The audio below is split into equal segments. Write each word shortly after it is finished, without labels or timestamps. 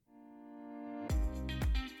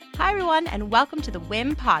Hi, everyone, and welcome to the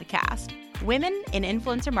WIM podcast. Women in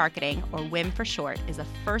Influencer Marketing, or WIM for short, is a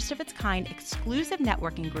first-of-its-kind exclusive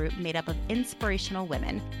networking group made up of inspirational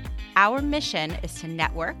women. Our mission is to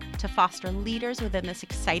network, to foster leaders within this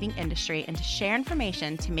exciting industry, and to share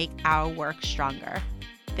information to make our work stronger.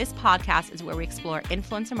 This podcast is where we explore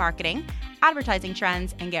influencer marketing, advertising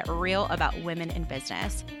trends, and get real about women in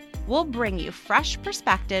business. We'll bring you fresh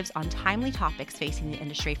perspectives on timely topics facing the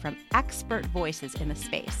industry from expert voices in the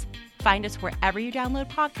space. Find us wherever you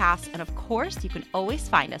download podcasts, and of course, you can always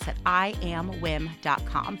find us at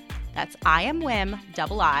iamwim.com. That's iamwim.com.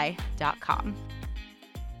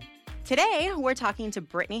 Today, we're talking to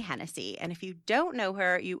Brittany Hennessy, and if you don't know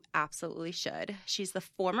her, you absolutely should. She's the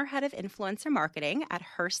former head of influencer marketing at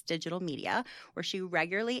Hearst Digital Media, where she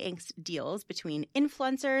regularly inks deals between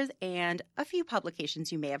influencers and a few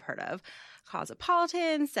publications you may have heard of: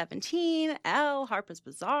 Cosmopolitan, 17, Elle, Harper's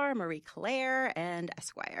Bazaar, Marie Claire, and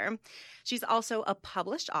Esquire. She's also a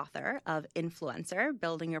published author of Influencer,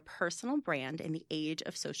 Building Your Personal Brand in the Age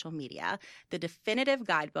of Social Media, the definitive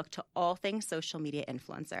guidebook to all things social media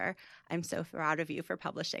influencer. I'm so proud of you for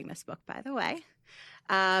publishing this book, by the way.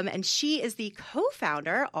 And she is the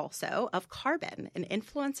co-founder also of Carbon, an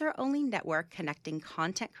influencer-only network connecting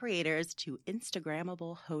content creators to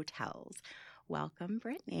Instagrammable hotels. Welcome,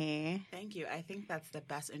 Brittany. Thank you. I think that's the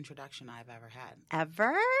best introduction I've ever had.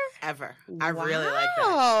 Ever? Ever. Wow. I really like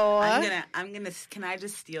that. I'm gonna. Can I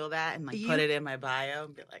just steal that and put it in my bio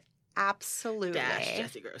and be like, absolutely. Dash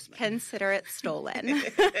Jesse Grossman. Consider it stolen.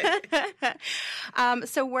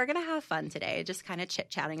 So we're going to have fun today, just kind of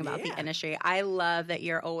chit-chatting about the industry. I love that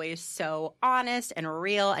you're always so honest and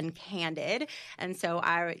real and candid. And so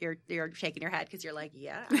you're shaking your head because you're like,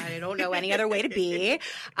 yeah, I don't know any other way to be.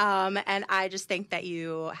 And I just think that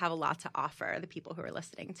you have a lot to offer the people who are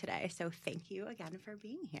listening today. So thank you again for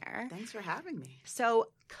being here. Thanks for having me. So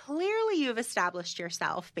clearly you've established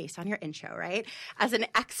yourself, based on your intro, right, as an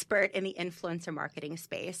expert in the influencer marketing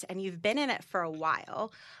space, and you've been in it for a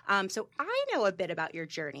while. So I know a bit about your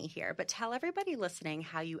journey here, but tell everybody listening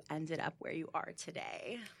how you ended up where you are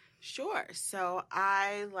today. Sure. So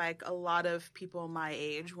I, like a lot of people my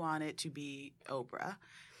age, wanted to be Oprah.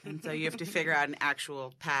 And so you have to figure out an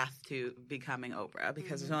actual path to becoming Oprah,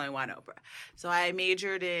 because there's only one Oprah. So I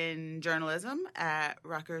majored in journalism at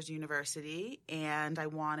Rutgers University, and I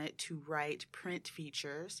wanted to write print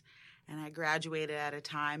features. And I graduated at a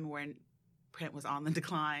time when print was on the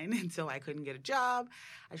decline, and so I couldn't get a job.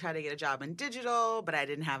 I tried to get a job in digital, but I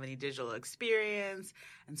didn't have any digital experience.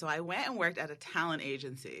 And so I went and worked at a talent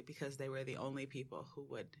agency because they were the only people who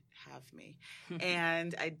would have me.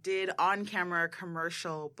 And I did on-camera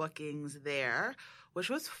commercial bookings there, which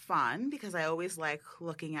was fun because I always like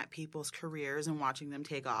looking at people's careers and watching them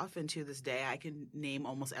take off. And to this day, I can name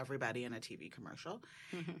almost everybody in a TV commercial.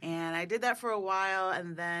 And I did that for a while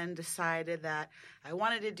and then decided that I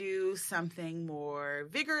wanted to do something more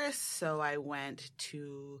vigorous. So I went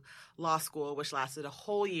to law school, which lasted a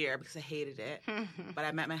whole year because I hated it. But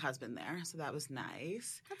I met my husband there, so that was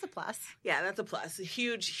nice. That's a plus. Yeah, that's a plus. A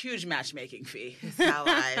huge matchmaking fee is how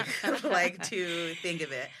I like to think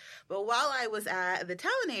of it. But while I was at the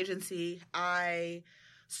talent agency, I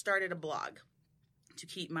started a blog to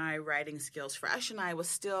keep my writing skills fresh. And I was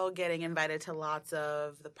still getting invited to lots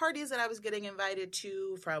of the parties that I was getting invited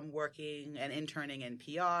to from working and interning in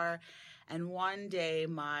PR. And one day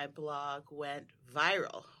my blog went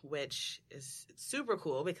viral, which is super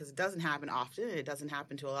cool because it doesn't happen often. It doesn't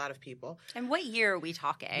happen to a lot of people. And what year are we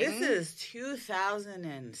talking? This is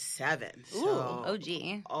 2007. Ooh, so,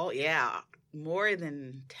 OG. Oh, yeah. More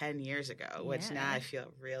than 10 years ago, which now I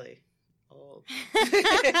feel really old.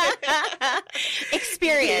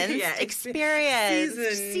 Experienced. Yeah, Experienced.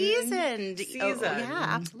 Seasoned. Oh, yeah,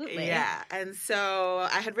 absolutely. Yeah. And so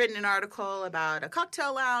I had written an article about a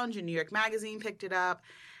cocktail lounge, and New York Magazine picked it up.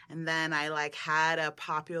 And then I had a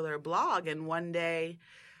popular blog. And one day,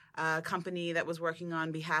 a company that was working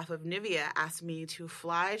on behalf of Nivea asked me to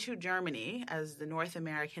fly to Germany as the North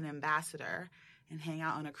American ambassador and hang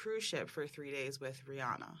out on a cruise ship for 3 days with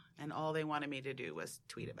Rihanna. And all they wanted me to do was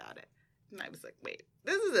tweet about it. And I was like, wait,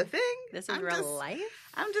 this is a thing? This is real life?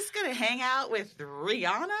 I'm just going to hang out with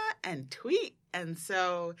Rihanna and tweet. And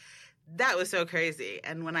so that was so crazy.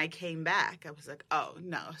 And when I came back, I was like, oh,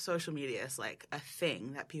 no, social media is like a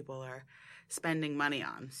thing that people are spending money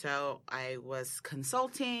on. So I was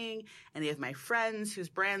consulting any of my friends whose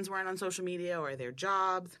brands weren't on social media or their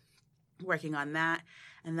jobs, working on that.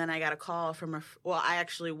 And then I got a call from I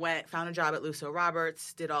actually found a job at Lusso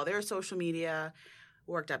Roberts, did all their social media,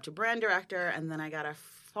 worked up to brand director, and then I got a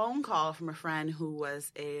phone call from a friend who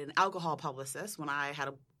was an alcohol publicist when I had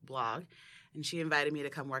a blog. And she invited me to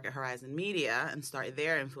come work at Horizon Media and start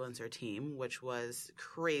their influencer team, which was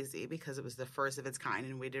crazy because it was the first of its kind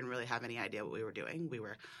and we didn't really have any idea what we were doing. We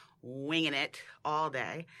were winging it all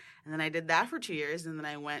day. And then I did that for 2 years, and then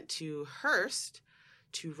I went to Hearst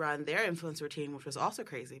to run their influencer team, which was also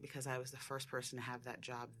crazy because I was the first person to have that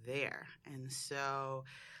job there. And so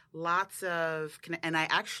and I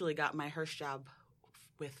actually got my Hearst job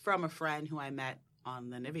from a friend who I met on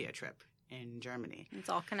the Nivea trip in Germany. It's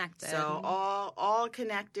all connected. So all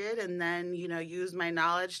connected, and then, used my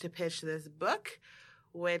knowledge to pitch this book,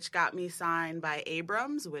 which got me signed by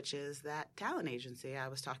Abrams, which is that talent agency I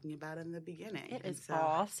was talking about in the beginning. It is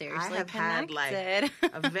all seriously I have connected.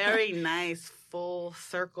 had a very nice full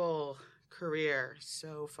circle career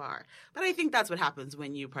so far. But I think that's what happens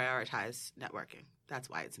when you prioritize networking. That's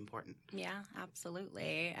why it's important. Yeah,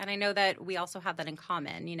 absolutely. And I know that we also have that in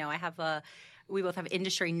common. We both have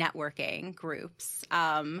industry networking groups.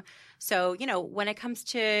 So, when it comes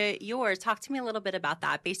to yours, talk to me a little bit about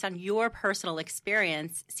that based on your personal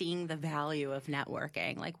experience seeing the value of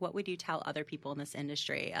networking. Like, what would you tell other people in this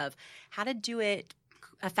industry of how to do it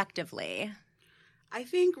effectively? I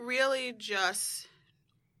think really just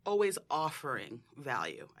always offering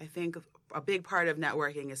value. I think a big part of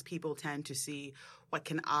networking is people tend to see, what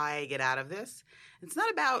can I get out of this? It's not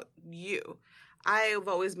about you. I've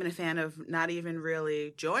always been a fan of not even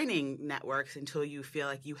really joining networks until you feel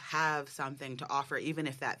like you have something to offer, even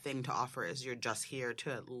if that thing to offer is you're just here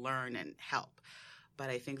to learn and help. But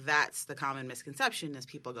I think that's the common misconception is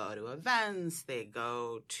people go to events, they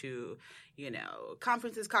go to,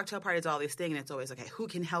 conferences, cocktail parties, all these things, and it's always, okay, who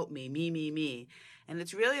can help me? Me. And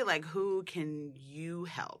it's really like, who can you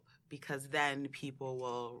help? Because then people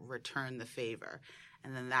will return the favor.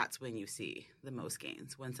 And then that's when you see the most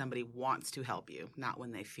gains, when somebody wants to help you, not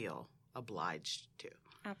when they feel obliged to.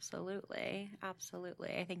 Absolutely. I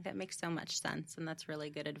think that makes so much sense, and that's really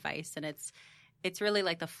good advice. And it's really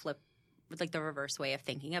like the reverse way of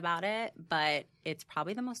thinking about it, but it's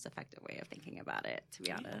probably the most effective way of thinking about it, to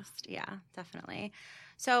be honest. Yeah, definitely.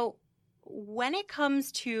 So when it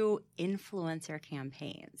comes to influencer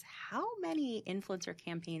campaigns, how many influencer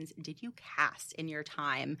campaigns did you cast in your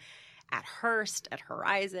time at Hearst, at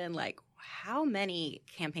Horizon? Like, how many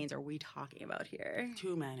campaigns are we talking about here?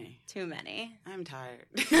 Too many. I'm tired.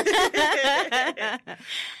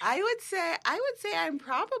 I would say I've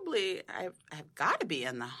got to be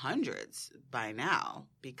in the hundreds by now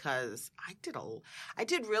because I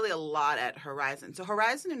did really a lot at Horizon. So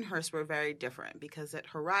Horizon and Hearst were very different because at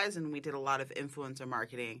Horizon we did a lot of influencer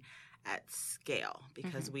marketing at scale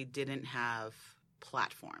because we didn't have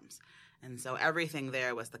platforms. And so everything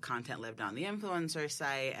there was the content lived on the influencer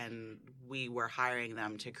site, and we were hiring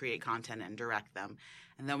them to create content and direct them.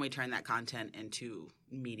 And then we turned that content into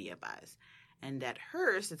media buys. And at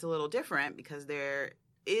Hearst, it's a little different because there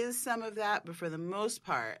is some of that, but for the most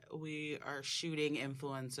part, we are shooting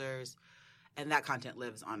influencers, and that content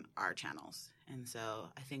lives on our channels. And so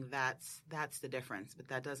I think that's the difference, but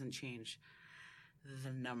that doesn't change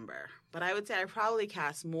the number. But I would say I probably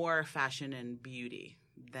cast more fashion and beauty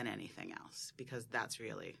than anything else because that's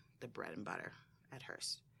really the bread and butter at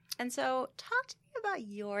Hearst. And so talk to me about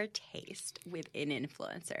your taste within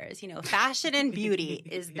influencers. Fashion and beauty.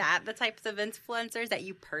 Is that the types of influencers that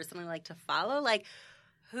you personally like to follow? Like,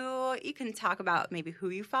 who you can talk about maybe who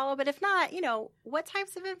you follow, but if not, what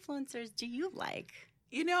types of influencers do you like?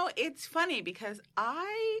 It's funny because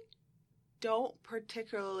I don't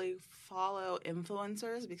particularly follow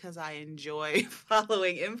influencers because I enjoy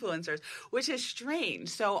following influencers, which is strange.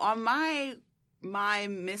 So on my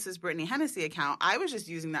Mrs. Brittany Hennessy account, I was just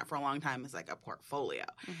using that for a long time as like a portfolio.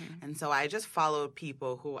 And so I just followed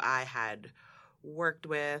people who I had worked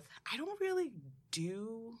with. I don't really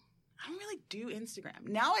do Instagram.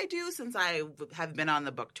 Now I do since I have been on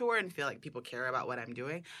the book tour and feel like people care about what I'm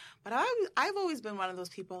doing. But I've always been one of those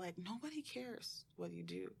people like, nobody cares what you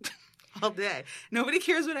do all day. Nobody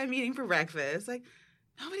cares what I'm eating for breakfast. Like,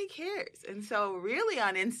 nobody cares. And so really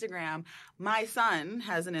on Instagram, my son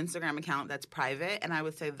has an Instagram account that's private, and I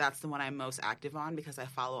would say that's the one I'm most active on because I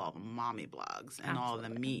follow all the mommy blogs and all the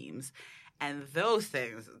memes. And those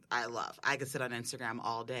things I love. I could sit on Instagram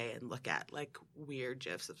all day and look at like weird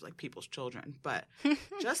GIFs of like people's children. But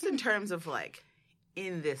just in terms of like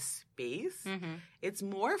in this space, it's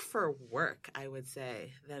more for work, I would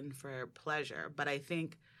say, than for pleasure. But I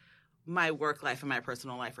think my work life and my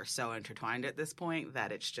personal life are so intertwined at this point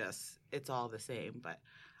that it's all the same. But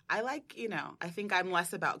I like, I think I'm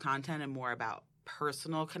less about content and more about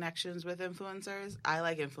personal connections with influencers. I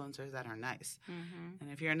like influencers that are nice. And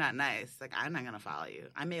if you're not nice, like, I'm not going to follow you.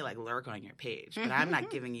 I may like lurk on your page, but I'm not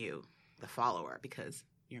giving you the follower because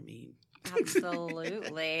you're mean.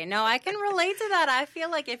 Absolutely. No, I can relate to that. I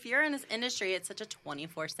feel like if you're in this industry, it's such a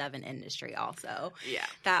 24/7 industry also. Yeah.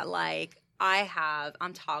 That like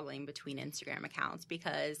I'm toggling between Instagram accounts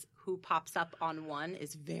because who pops up on one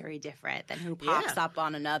is very different than who pops up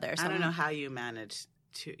on another. So I don't know how you manage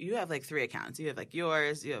you have like 3 accounts. You have like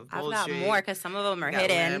yours, you have I've Bold got Street, more because some of them are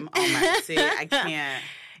hidden. See, I can't.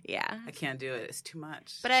 Yeah. I can't do it. It's too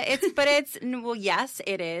much. But well, yes,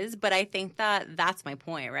 it is. But I think that's my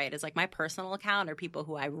point, right? Is like my personal account are people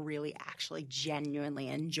who I really actually genuinely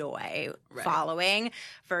enjoy following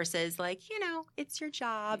versus like, it's your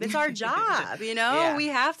job. It's our job, Yeah. We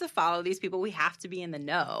have to follow these people. We have to be in the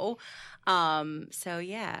know. So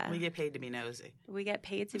yeah. We get paid to be nosy. We get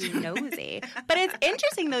paid to be nosy. But it's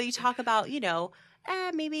interesting though, you talk about,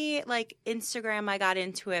 maybe like Instagram, I got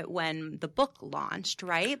into it when the book launched,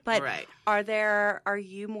 right? But are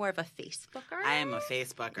you more of a Facebooker? I am a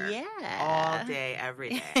Facebooker. Yeah. All day, every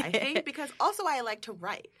day. I think because also I like to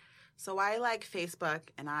write. So I like Facebook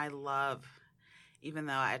and I love, even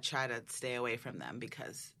though I try to stay away from them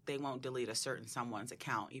because they won't delete a certain someone's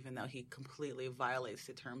account, even though he completely violates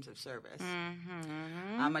the terms of service.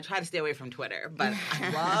 Mm-hmm. I try to stay away from Twitter, but I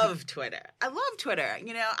love Twitter.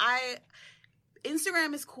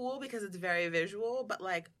 Instagram is cool because it's very visual, but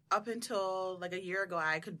like up until like a year ago,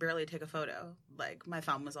 I could barely take a photo. Like my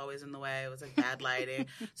thumb was always in the way. It was like bad lighting.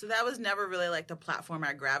 So that was never really like the platform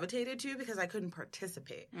I gravitated to because I couldn't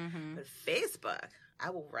participate. Mm-hmm. But Facebook, I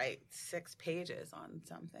will write 6 pages on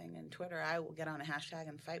something. And Twitter, I will get on a hashtag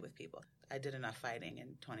and fight with people. I did enough fighting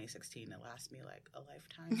in 2016 to last me like a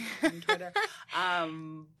lifetime on Twitter.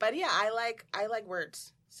 But yeah, I like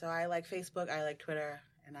words. So I like Facebook, I like Twitter,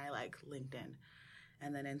 and I like LinkedIn.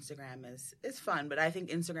 And then Instagram is fun, but I think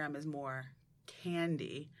Instagram is more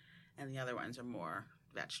candy and the other ones are more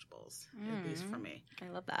vegetables, at least for me. I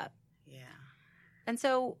love that. Yeah. And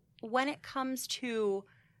so when it comes to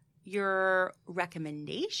your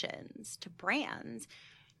recommendations to brands,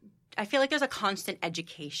 I feel like there's a constant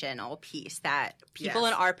educational piece that people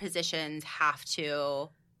in our positions have to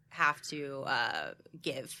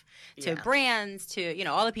give to brands, to,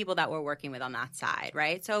 all the people that we're working with on that side,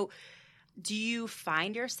 right? So do you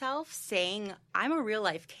find yourself saying, I'm a real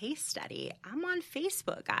life case study. I'm on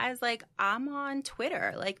Facebook, guys. Like, I'm on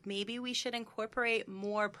Twitter. Like, maybe we should incorporate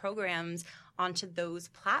more programs onto those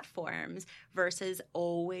platforms versus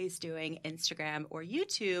always doing Instagram or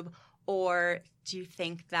YouTube? Or do you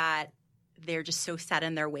think that they're just so set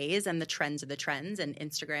in their ways and the trends are the trends and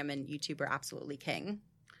Instagram and YouTube are absolutely king?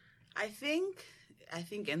 I think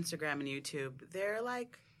Instagram and YouTube, they're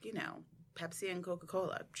like, Pepsi and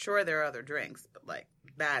Coca-Cola. Sure, there are other drinks, but like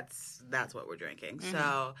that's what we're drinking. Mm-hmm.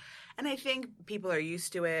 So, and I think people are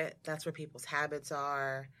used to it. That's where people's habits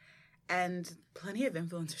are. And plenty of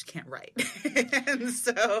influencers can't write. And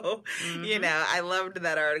so, I loved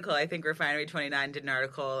that article. I think Refinery 29 did an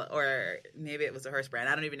article, or maybe it was a horse brand.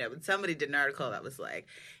 I don't even know. But somebody did an article that was like,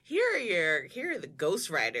 here are the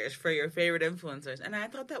ghostwriters for your favorite influencers. And I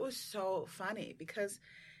thought that was so funny because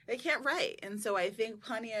they can't write. And so I think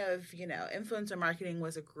plenty of, influencer marketing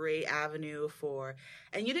was a great avenue for,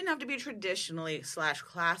 and you didn't have to be traditionally /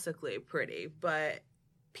 classically pretty, but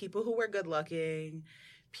people who were good looking,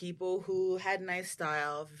 people who had nice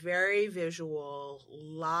style, very visual,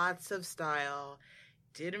 lots of style,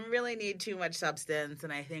 didn't really need too much substance.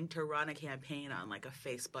 And I think to run a campaign on like a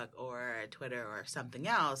Facebook or a Twitter or something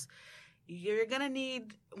else, you're going to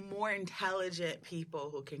need more intelligent people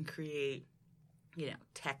who can create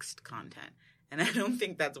text content. And I don't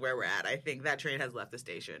think that's where we're at. I think that train has left the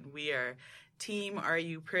station. We are team, are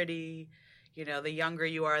you pretty? The younger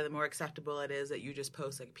you are, the more acceptable it is that you just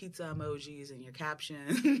post like pizza emojis in your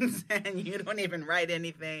captions and you don't even write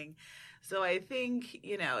anything. So I think,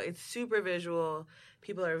 it's super visual.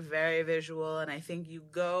 People are very visual. And I think you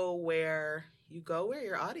go where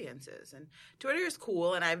your audience is. And Twitter is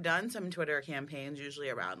cool. And I've done some Twitter campaigns usually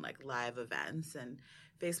around like live events, and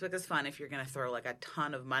Facebook is fun if you're going to throw like a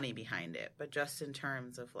ton of money behind it. But just in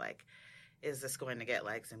terms of like, is this going to get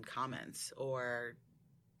likes and comments, or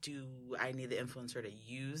do I need the influencer to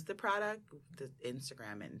use the product? The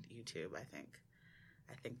Instagram and YouTube, I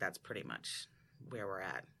think that's pretty much where we're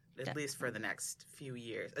at least for the next few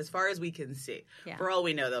years, as far as we can see. Yeah. For all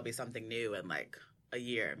we know, there'll be something new in like a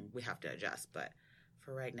year and we have to adjust. But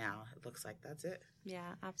for right now, it looks like that's it.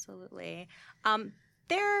 Yeah, absolutely.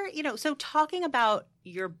 So talking about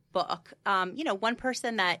your book, one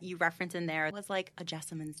person that you reference in there was like a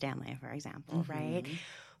Jessamine Stanley, for example, right?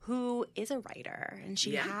 Who is a writer, and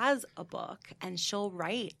she has a book, and she'll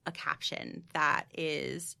write a caption that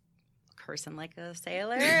is cursing like a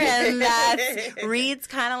sailor and that reads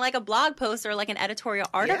kind of like a blog post or like an editorial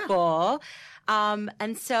article. Yeah.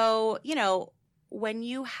 And so, you know, when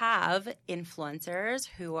you have influencers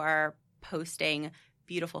who are posting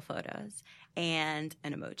beautiful photos and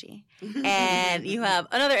an emoji, and you have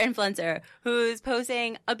another influencer who's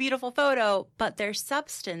posting a beautiful photo, but there's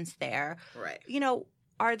substance there. Right. You know,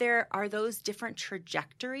 are those different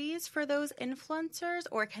trajectories for those influencers,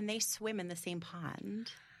 or can they swim in the same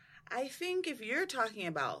pond? I think if you're talking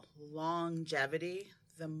about longevity,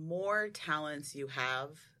 the more talents you have,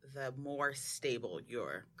 the more stable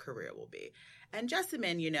your career will be. And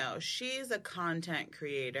Jessamine, you know, she's a content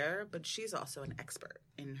creator, but she's also an expert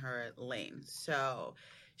in her lane. So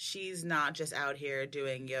she's not just out here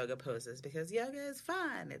doing yoga poses because yoga is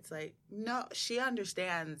fun. It's like, no, she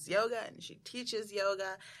understands yoga and she teaches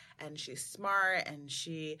yoga and she's smart and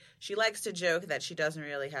she likes to joke that she doesn't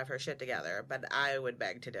really have her shit together, but I would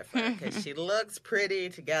beg to differ because she looks pretty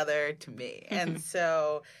together to me. And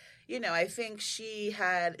so, you know, I think she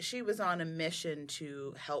was on a mission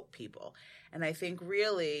to help people. And I think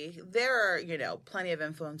really there are, you know, plenty of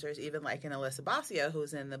influencers, even like an Alyssa Basio,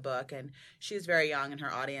 who's in the book, and she's very young and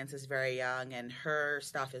her audience is very young and her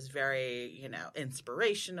stuff is very, you know,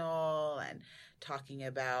 inspirational and talking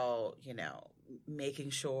about, you know, making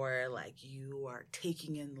sure like you are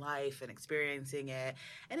taking in life and experiencing it.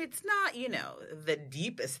 And it's not, you know, the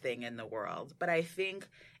deepest thing in the world, but I think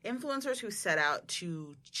influencers who set out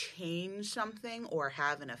to change something or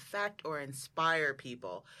have an effect or inspire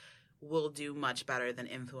people will do much better than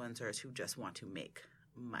influencers who just want to make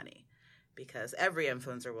money. Because every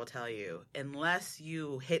influencer will tell you, unless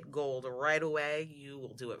you hit gold right away, you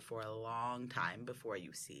will do it for a long time before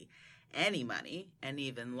you see any money, and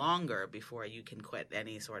even longer before you can quit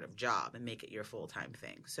any sort of job and make it your full-time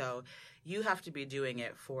thing. So you have to be doing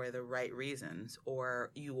it for the right reasons, or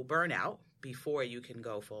you will burn out before you can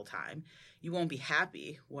go full-time. You won't be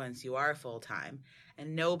happy once you are full-time,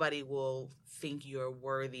 and nobody will think you're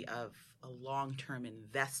worthy of a long-term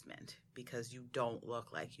investment because you don't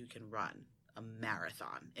look like you can run a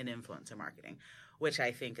marathon in influencer marketing, which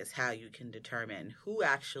I think is how you can determine who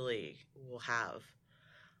actually will have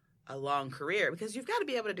a long career, because you've got to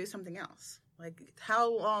be able to do something else. Like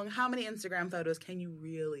how many Instagram photos can you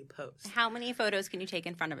really post? How many photos can you take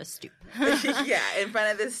in front of a stoop? Yeah, in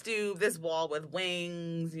front of this stoop, this wall with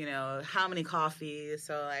wings, you know, how many coffees?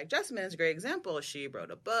 So like Jessamine is a great example. She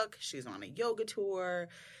wrote a book. She's on a yoga tour.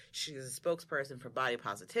 She's a spokesperson for body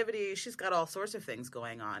positivity. She's got all sorts of things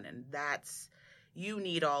going on. And you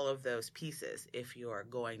need all of those pieces if you're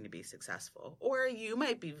going to be successful. Or you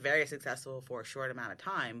might be very successful for a short amount of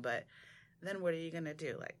time, but then what are you going to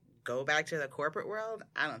do? Like, go back to the corporate world?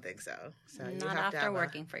 I don't think so. So not you have after to have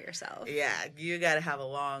working for yourself. Yeah, you got to have a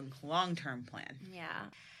long-term plan. Yeah.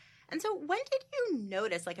 And so when did you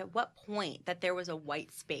notice, like at what point, that there was a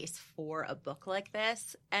white space for a book like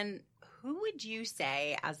this? And who would you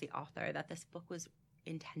say, as the author, that this book was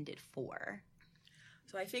intended for?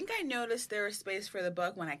 So I think I noticed there was space for the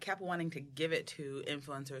book when I kept wanting to give it to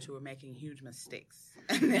influencers who were making huge mistakes.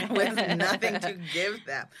 And there was nothing to give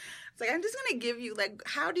them. It's like, I'm just going to give you, like,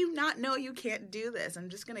 how do you not know you can't do this? I'm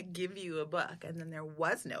just going to give you a book. And then there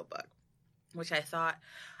was no book, which I thought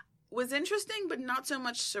was interesting, but not so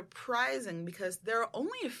much surprising, because there are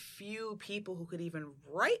only a few people who could even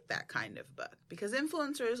write that kind of book. Because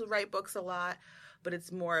influencers write books a lot, but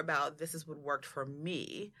it's more about this is what worked for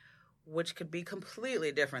me, which could be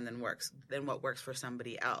completely different than what works for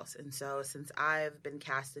somebody else. And so since I've been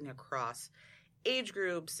casting across age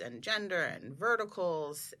groups and gender and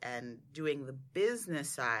verticals and doing the business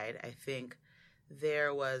side, I think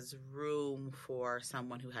there was room for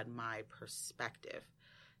someone who had my perspective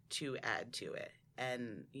to add to it.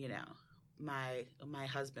 And, you know, my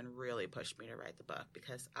husband really pushed me to write the book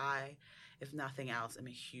because I, if nothing else, am a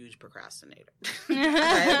huge procrastinator.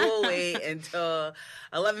 I will wait until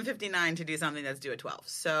 11:59 to do something that's due at 12.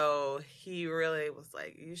 So he really was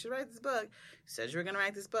like, you should write this book. You said you were going to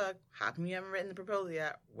write this book. How come you haven't written the proposal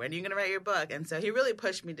yet? When are you going to write your book? And so he really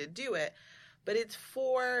pushed me to do it. But it's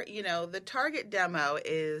for, you know, the target demo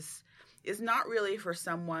is not really for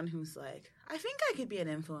someone who's like, I think I could be an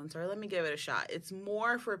influencer. Let me give it a shot. It's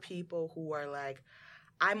more for people who are like,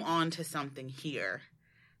 I'm on to something here.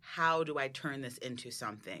 How do I turn this into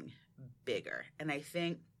something bigger? And I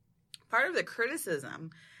think part of the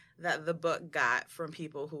criticism that the book got from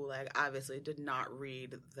people who, like, obviously did not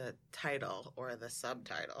read the title or the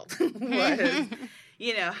subtitle was,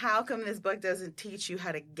 you know, how come this book doesn't teach you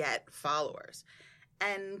how to get followers?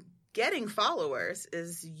 And getting followers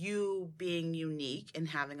is you being unique and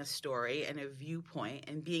having a story and a viewpoint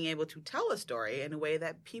and being able to tell a story in a way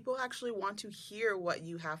that people actually want to hear what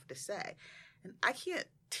you have to say. And I can't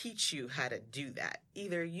teach you how to do that.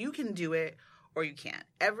 Either you can do it or you can't.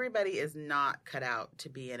 Everybody is not cut out to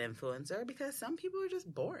be an influencer because some people are just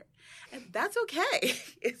boring. And that's okay.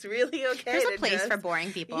 It's really okay. There's a place for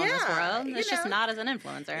boring people in this world. It's just not as an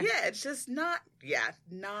influencer. Yeah, it's just not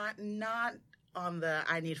on the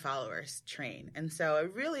I need followers train. And so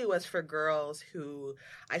it really was for girls who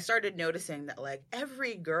I started noticing that like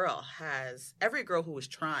every girl who was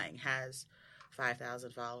trying has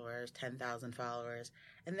 5,000 followers, 10,000 followers,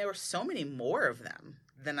 and there were so many more of them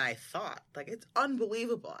than I thought. Like, it's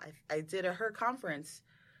unbelievable. I did a Her conference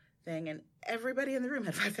thing, and everybody in the room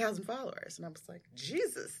had 5,000 followers, and I was like,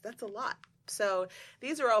 Jesus, that's a lot. So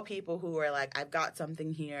these are all people who are like, I've got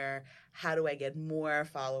something here. How do I get more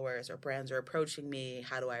followers? Or brands are approaching me.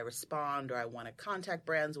 How do I respond? Or I want to contact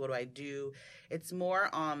brands. What do I do? It's more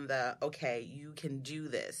on the, okay, you can do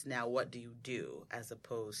this. Now what do you do? As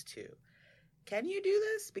opposed to, can you do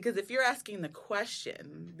this? Because if you're asking the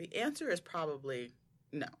question, the answer is probably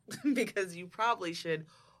no. Because you probably should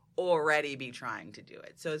already be trying to do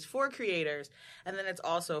it. So it's for creators, and then it's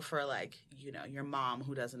also for like, you know, your mom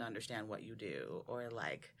who doesn't understand what you do, or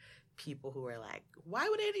like people who are like, why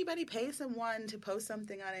would anybody pay someone to post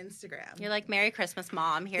something on Instagram? You're like, Merry Christmas,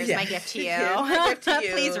 Mom. Here's my gift to you. Here's my gift to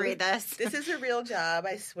you. Please read this. This is a real job,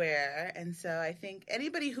 I swear. And so I think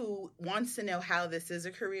anybody who wants to know how this is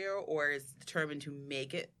a career or is determined to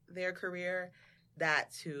make it their career,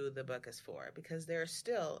 that's who the book is for. Because there are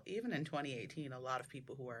still, even in 2018, a lot of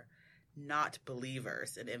people who are not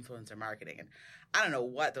believers in influencer marketing. And I don't know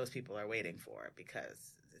what those people are waiting for,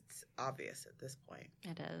 because it's obvious at this point.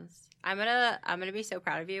 It is. I'm gonna be so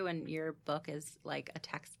proud of you when your book is like a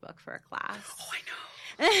textbook for a class. Oh, I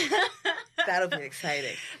know. That'll be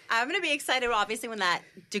exciting. I'm going to be excited, obviously, when that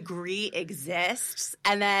degree exists.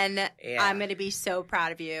 And then I'm going to be so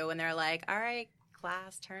proud of you when they're like, all right,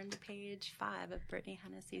 class, turn to page 5 of Brittany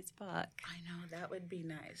Hennessy's book. I know, that would be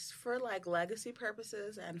nice. For like legacy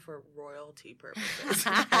purposes and for royalty purposes.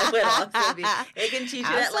 That would also be. It can teach you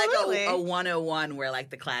that like a 101 where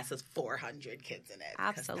like the class has 400 kids in it.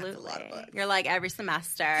 Absolutely. That's a lot of books. You're like, every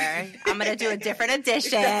semester, I'm going to do a different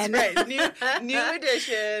edition. That's right. New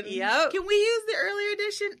edition. Yep. Can we use the earlier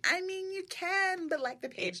edition? I mean, you can, but like the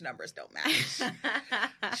page numbers don't match.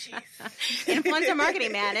 Jeez. Influencer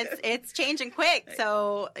marketing, man. It's changing quick.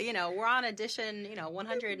 So, you know, we're on edition,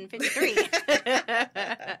 153.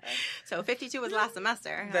 So 52 was last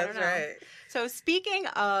semester. That's right. So speaking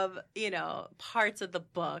of, parts of the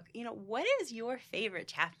book, what is your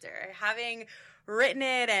favorite chapter? Having written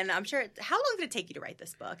it, and I'm sure, how long did it take you to write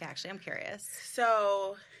this book, actually? I'm curious.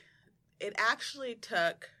 So it actually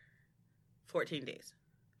took 14 days.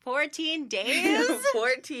 14 days?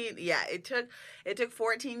 14. Yeah, it took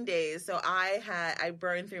 14 days. So I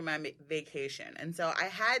burned through my vacation. And so I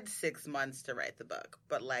had 6 months to write the book.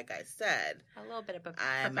 But like I said, a little bit of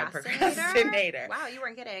I'm a procrastinator. Wow, you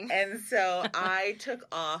weren't kidding. And so I took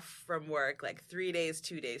off from work like 3 days,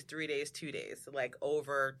 2 days, 3 days, 2 days, like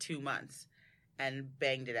over 2 months, and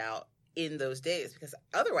banged it out in those days, because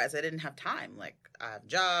otherwise I didn't have time. Like, I have a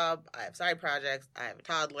job, I have side projects, I have a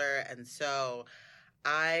toddler, and so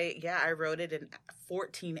I wrote it in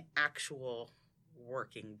 14 actual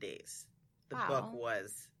working days. The book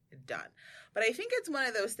was done. But I think it's one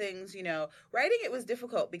of those things, writing it was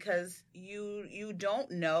difficult because you don't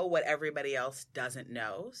know what everybody else doesn't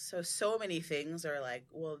know. So many things are like,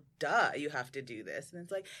 well, duh, you have to do this. And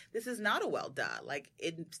it's like, this is not a well, duh. Like,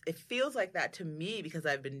 it feels like that to me because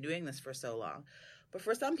I've been doing this for so long. But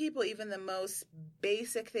for some people, even the most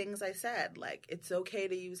basic things I said, like, it's okay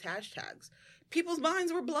to use hashtags. People's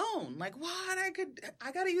minds were blown. Like, what?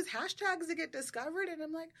 I got to use hashtags to get discovered? And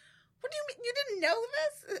I'm like, what do you mean? You didn't know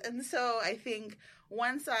this? And so I think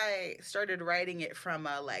once I started writing it from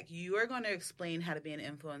you are going to explain how to be an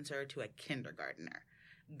influencer to a kindergartner,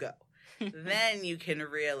 go. Then you can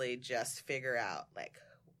really just figure out, like,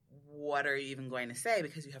 what are you even going to say?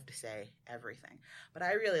 Because you have to say everything. But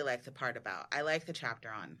I really like I like the chapter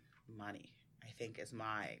on money, I think is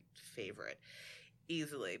my favorite.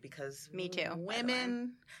 Easily, because me too.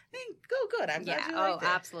 Women, good. I'm glad you liked it.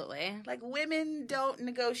 Absolutely. Like, women don't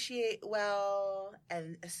negotiate well,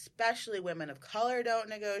 and especially women of color don't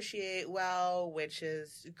negotiate well, which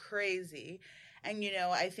is crazy. And,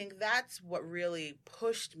 I think that's what really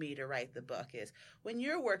pushed me to write the book is when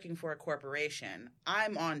you're working for a corporation,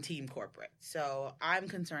 I'm on team corporate. So I'm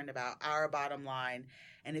concerned about our bottom line.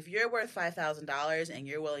 And if you're worth $5,000 and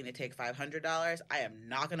you're willing to take $500, I am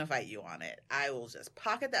not going to fight you on it. I will just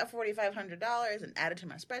pocket that $4,500 and add it to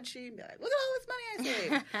my spreadsheet and be like, look at all this money I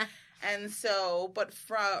saved. And so, but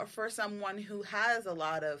for someone who has a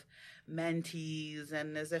lot of mentees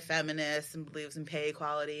and is a feminist and believes in pay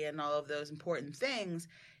equality and all of those important things,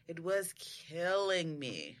 it was killing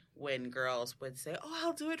me when girls would say, oh,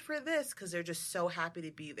 I'll do it for this, because they're just so happy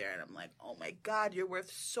to be there. And I'm like, oh my God, you're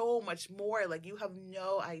worth so much more. Like, you have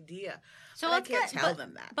no idea. So but I can't tell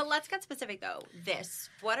them that. But let's get specific, though.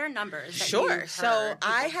 What are numbers that sure. you heard So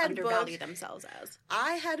I had undervalue themselves as?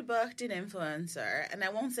 I had booked an influencer, and I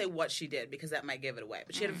won't say what she did because that might give it away,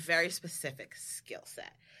 but she had a very specific skill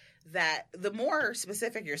set. That the more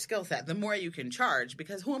specific your skill set, the more you can charge,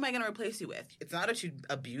 because who am I going to replace you with? It's not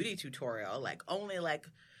a beauty tutorial. Like, only a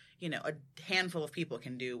handful of people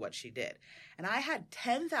can do what she did. And I had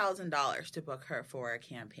 $10,000 to book her for a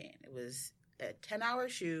campaign. It was a 10-hour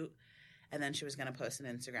shoot, and then she was going to post an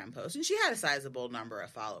Instagram post. And she had a sizable number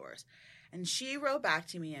of followers. And she wrote back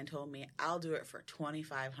to me and told me, I'll do it for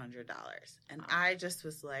 $2,500. And I just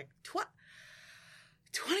was like,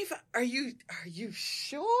 25, are you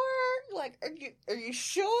sure? Like, are you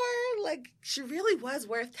sure? Like, she really was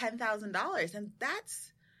worth $10,000. And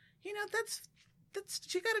that's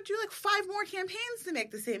she got to do like 5 more campaigns to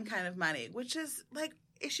make the same kind of money, which is like,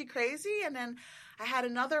 is she crazy? And then I had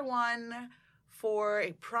another one for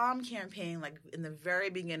a prom campaign, like in the very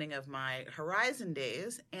beginning of my Horizon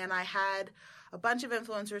days. And I had a bunch of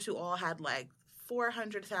influencers who all had like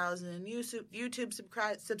 400,000 YouTube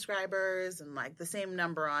subscribers and like the same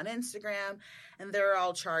number on Instagram, and they're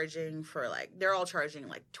all charging like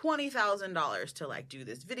 $20,000 to like do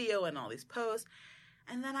this video and all these posts.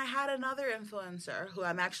 And then I had another influencer who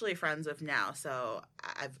I'm actually friends with now, so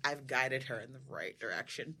I've guided her in the right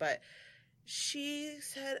direction. But she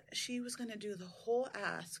said she was going to do the whole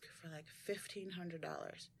ask for like $1,500.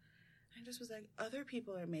 I just was like, other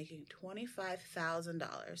people are making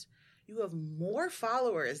 $25,000. You have more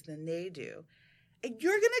followers than they do. And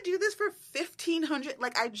you're going to do this for $1,500?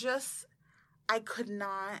 Like, I could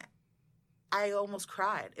not. I almost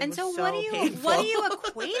cried. It was so painful. What do you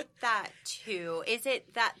equate that to? Is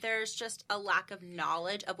it that there's just a lack of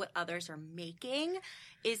knowledge of what others are making?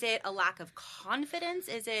 Is it a lack of confidence?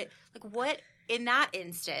 Is it like what in that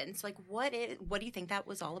instance? Like what do you think that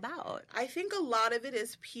was all about? I think a lot of it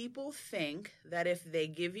is people think that if they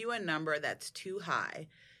give you a number that's too high,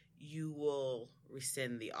 you will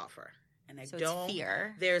rescind the offer. And it's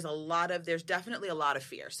fear. There's definitely a lot of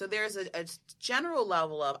fear. So there's a general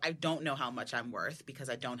level of, I don't know how much I'm worth because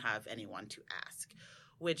I don't have anyone to ask,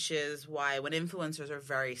 which is why when influencers are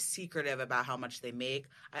very secretive about how much they make,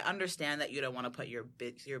 I understand that you don't want to put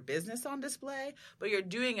your business on display, but you're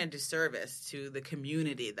doing a disservice to the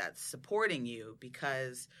community that's supporting you,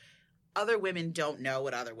 because other women don't know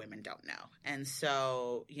what other women don't know. And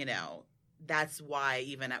so, that's why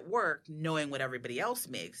even at work, knowing what everybody else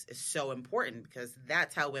makes is so important, because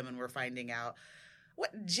that's how women were finding out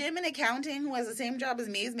what Jim in accounting, who has the same job as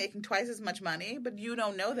me, is making twice as much money. But you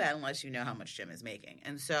don't know that unless you know how much Jim is making.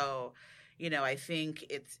 And so, I think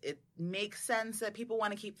it makes sense that people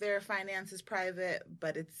want to keep their finances private,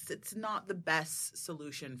 but it's not the best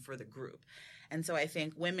solution for the group. And so I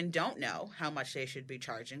think women don't know how much they should be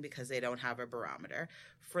charging because they don't have a barometer.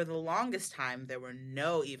 For the longest time, there were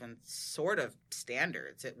no even sort of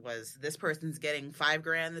standards. It was, this person's getting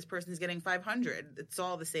 $5,000, this person's getting $500. It's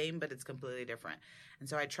all the same, but it's completely different. And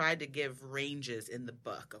so I tried to give ranges in the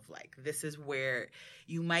book of like, this is where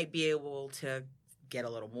you might be able to get a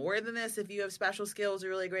little more than this if you have special skills or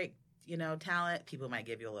really great talent. People might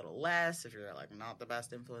give you a little less if you're like not the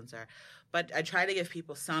best influencer. But I try to give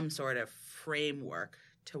people some sort of framework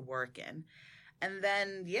to work in. And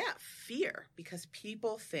then, fear, because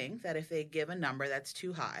people think that if they give a number that's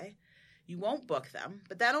too high, you won't book them.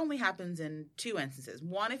 But that only happens in 2 instances.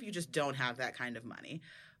 One, if you just don't have that kind of money.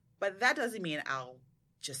 But that doesn't mean I'll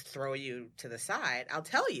just throw you to the side. I'll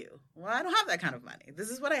tell you, well, I don't have that kind of money. This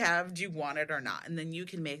is what I have. Do you want it or not? And then you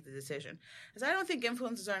can make the decision. Because I don't think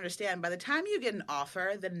influencers understand, by the time you get an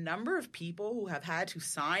offer, the number of people who have had to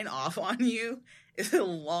sign off on you It's a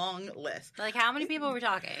long list. Like, how many people are we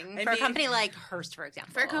talking? For a company like Hearst, for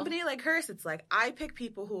example. For a company like Hearst, it's like I pick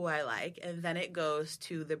people who I like, and then it goes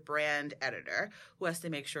to the brand editor who has to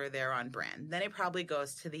make sure they're on brand. Then it probably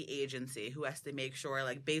goes to the agency who has to make sure,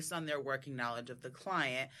 like, based on their working knowledge of the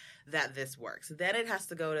client, that this works. Then it has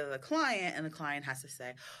to go to the client, and the client has to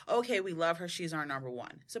say, okay, we love her. She's our number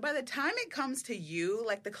one. So by the time it comes to you,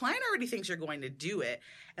 like, the client already thinks you're going to do it,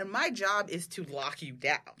 and my job is to lock you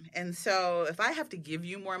down. And so if I have to give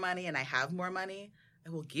you more money and I have more money, I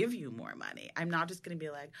will give you more money. I'm not just going to be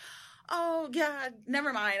like, oh, yeah,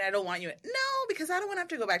 never mind, I don't want you. No, because I don't want to have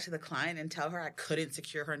to go back to the client and tell her I couldn't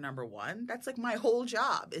secure her number one. That's like my whole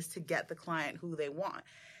job is to get the client who they want.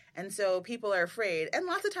 And so people are afraid. And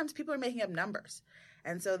lots of times people are making up numbers.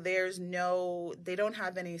 And so they don't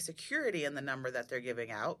have any security in the number that they're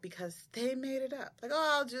giving out because they made it up. Like, oh,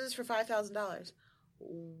 I'll do this for $5,000.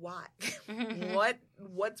 Why?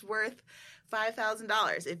 What's worth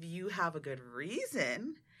 $5,000? If you have a good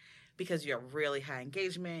reason, because you have really high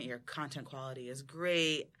engagement, your content quality is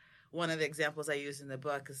great. One of the examples I use in the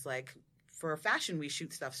book is like, for fashion, we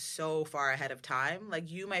shoot stuff so far ahead of time. Like,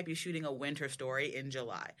 you might be shooting a winter story in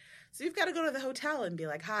July. So you've got to go to the hotel and be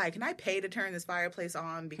like, hi, can I pay to turn this fireplace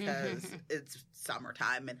on because it's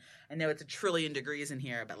summertime and I know it's 1 trillion degrees in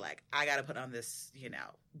here, but like, I got to put on this,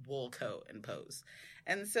 wool coat and pose.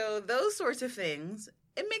 And so those sorts of things,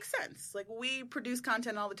 it makes sense. Like, we produce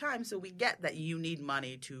content all the time, so we get that you need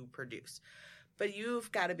money to produce. But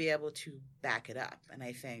you've got to be able to back it up. And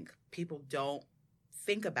I think people don't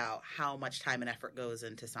think about how much time and effort goes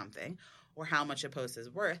into something or how much a post is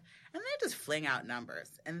worth, and they just fling out numbers.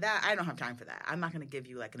 And that, I don't have time for that. I'm not going to give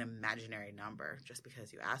you like an imaginary number just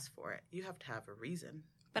because you asked for it. You have to have a reason.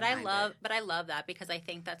 But I love that because I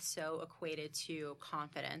think that's so equated to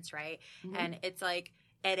confidence, right? Mm-hmm. And it's like,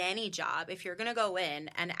 at any job, if you're going to go in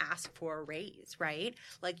and ask for a raise, right?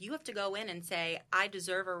 Like, you have to go in and say, I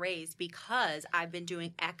deserve a raise because I've been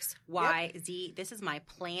doing X, Y, Z. This is my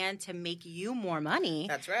plan to make you more money.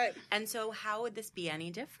 That's right. And so how would this be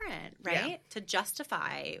any different, right? Yeah. To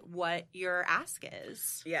justify what your ask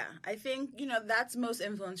is. Yeah. I think, that's most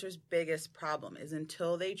influencers' biggest problem is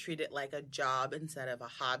until they treat it like a job instead of a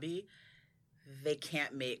hobby, they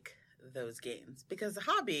can't make those gains. Because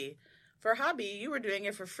for a hobby, you were doing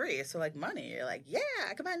it for free. So, like, money, you're like, yeah,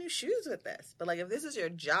 I can buy new shoes with this. But, like, if this is your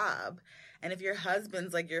job and if your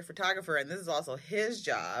husband's, like, your photographer and this is also his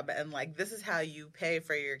job and, like, this is how you pay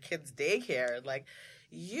for your kid's daycare, like,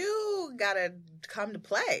 you got to come to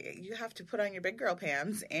play. You have to put on your big girl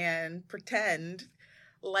pants and pretend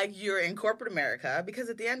like you're in corporate America, because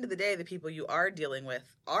at the end of the day, the people you are dealing with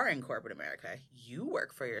are in corporate America. You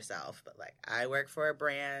work for yourself, but like, I work for a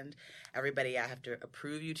brand. Everybody I have to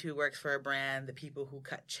approve you to works for a brand. The people who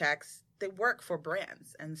cut checks, they work for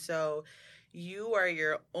brands. And so you are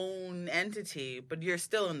your own entity, but you're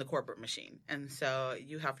still in the corporate machine. And so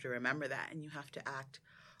you have to remember that, and you have to act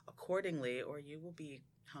accordingly, or you will be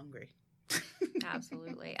hungry.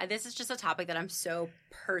 Absolutely. This is just a topic that I'm so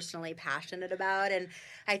personally passionate about, and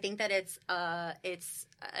I think that it's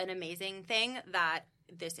an amazing thing that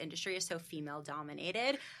this industry is so female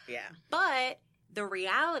dominated. Yeah. But the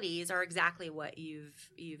realities are exactly what you've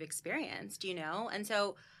experienced, And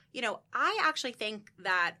so, I actually think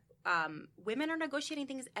that women are negotiating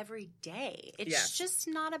things every day. It's just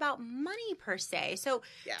not about money per se. So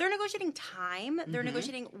they're negotiating time. Mm-hmm. They're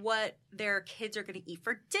negotiating what their kids are going to eat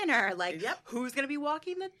for dinner. Like, who's going to be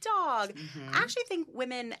walking the dog. Mm-hmm. I actually think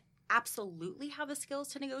women absolutely have the skills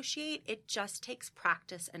to negotiate. It just takes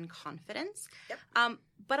practice and confidence. Yep.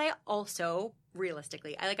 But I also,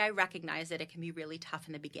 realistically, I recognize that it can be really tough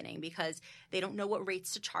in the beginning because they don't know what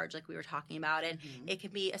rates to charge, like we were talking about. And it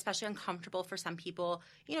can be especially uncomfortable for some people,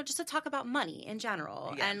 just to talk about money in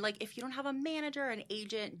general. Yeah. And, like, if you don't have a manager, an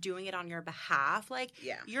agent doing it on your behalf, like,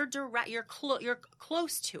 you're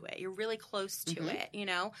close to it. You're really close to it,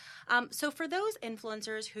 So for those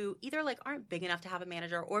influencers who either, like, aren't big enough to have a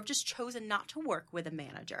manager or have just chosen not to work with a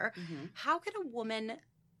manager, how can a woman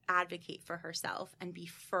advocate for herself and be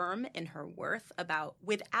firm in her worth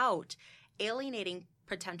without alienating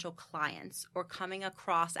potential clients or coming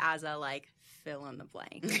across as a, like, fill in the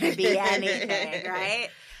blank? It could be anything, right?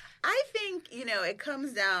 I think, it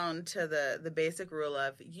comes down to the basic rule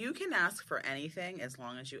of you can ask for anything as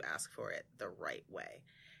long as you ask for it the right way.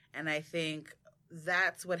 And I think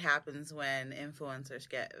that's what happens when influencers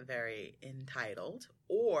get very entitled,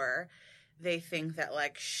 or they think that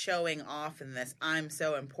like showing off in this I'm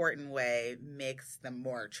so important way makes them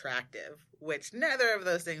more attractive, which neither of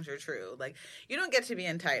those things are true. Like, you don't get to be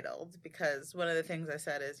entitled, because one of the things I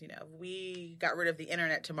said is, if we got rid of the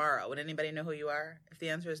internet tomorrow, would anybody know who you are? If the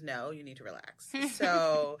answer is no, you need to relax.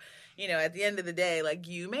 So, at the end of the day, like,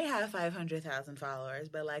 you may have 500,000 followers,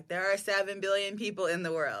 but like, there are 7 billion people in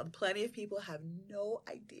the world. Plenty of people have no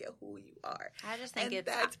idea who you are. I just think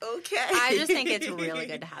that's okay. I just think it's really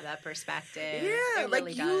good to have that perspective. Yeah, it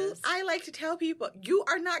really does. I like to tell people, you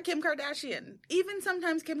are not Kim Kardashian. Even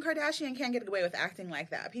sometimes Kim Kardashian can't get away with acting like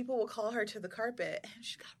that. People will call her to the carpet, and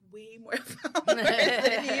she's got way more followers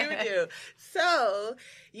than you do. So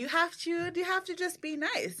you have to just be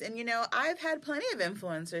nice. And I've had plenty of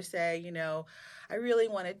influencers say, I really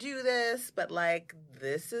want to do this, but like,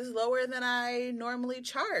 this is lower than I normally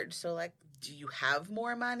charge. So like, do you have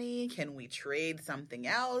more money? Can we trade something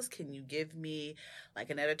else? Can you give me like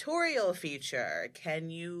an editorial feature? Can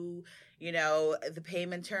you, the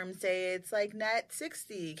payment terms say it's like net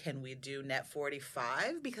 60. Can we do net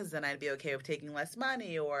 45? Because then I'd be okay with taking less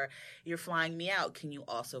money. Or you're flying me out. Can you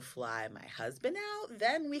also fly my husband out?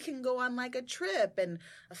 Then we can go on like a trip, and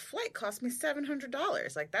a flight costs me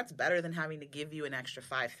 $700. Like, that's better than having to give you an extra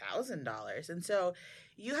 $5,000. And so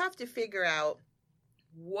you have to figure out,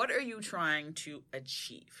 what are you trying to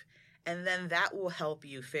achieve? And then that will help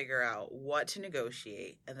you figure out what to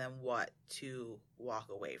negotiate and then what to walk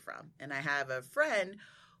away from. And I have a friend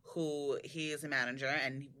who, he is a manager,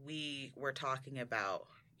 and we were talking about,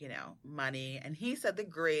 money. And he said the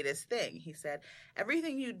greatest thing. He said,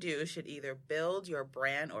 everything you do should either build your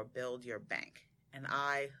brand or build your bank. And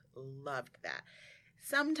I loved that.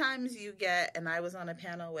 Sometimes you get, and I was on a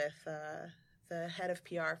panel with the head of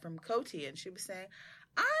PR from Coty, and she was saying,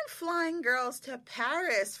 I'm flying girls to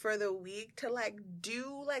Paris for the week to like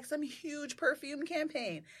do like some huge perfume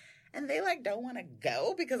campaign. And they like don't want to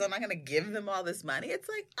go because I'm not going to give them all this money. It's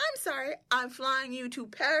like, I'm sorry, I'm flying you to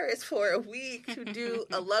Paris for a week to do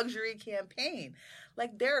a luxury campaign.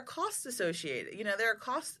 Like, there are costs associated, there are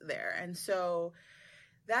costs there. And so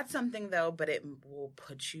that's something though, but it will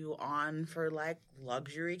put you on for like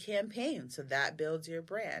luxury campaigns. So that builds your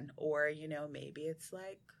brand. Or, maybe it's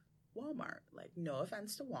like Walmart. Like, no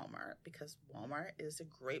offense to Walmart, because Walmart is a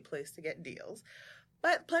great place to get deals.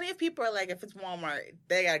 But plenty of people are like, if it's Walmart,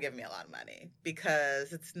 they got to give me a lot of money,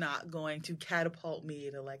 because it's not going to catapult me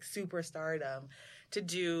to like superstardom to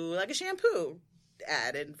do like a shampoo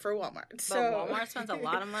ad for Walmart. But so Walmart spends a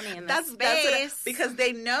lot of money in that space. Because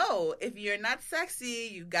they know if you're not sexy,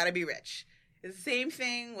 you got to be rich. It's the same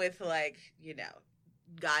thing with like,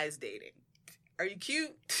 guys dating. Are you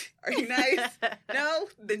cute? Are you nice? No?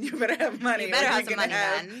 Then you better have money. You better have some money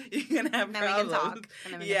then. You're going to have problems.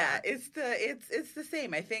 We can talk. Yeah, it's the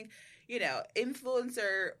same. I think,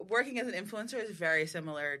 working as an influencer is very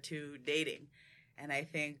similar to dating. And I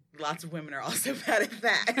think lots of women are also bad at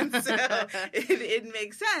that. And so it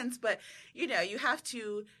makes sense. But, you have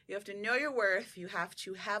to know your worth. You have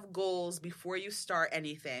to have goals before you start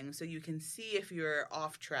anything, so you can see if you're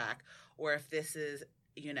off track or if this is,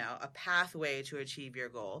 a pathway to achieve your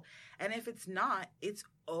goal. And if it's not, it's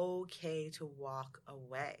okay to walk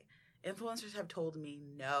away. Influencers have told me,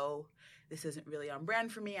 no, this isn't really on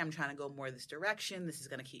brand for me. I'm trying to go more this direction. This is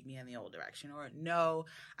going to keep me in the old direction. Or no,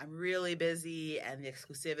 I'm really busy and the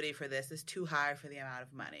exclusivity for this is too high for the amount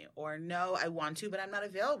of money. Or no, I want to, but I'm not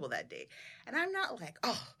available that day. And I'm not like,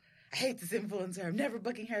 oh, I hate this influencer. I'm never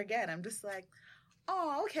booking her again. I'm just like,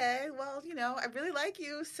 oh, okay, well, I really like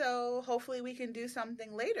you, so hopefully we can do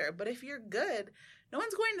something later. But if you're good, no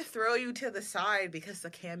one's going to throw you to the side because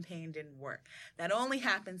the campaign didn't work. That only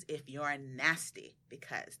happens if you're nasty,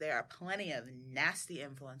 because there are plenty of nasty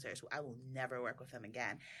influencers who I will never work with them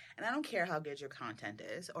again. And I don't care how good your content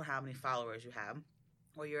is or how many followers you have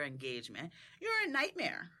or your engagement. You're a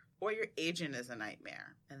nightmare, or your agent is a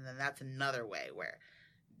nightmare. And then that's another way where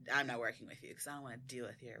I'm not working with you because I don't want to deal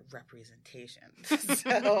with your representation.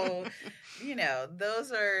 So,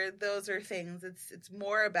 those are things. It's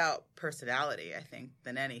more about personality, I think,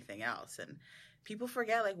 than anything else. And people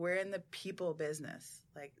forget, like, we're in the people business.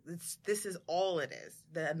 Like, this is all it is.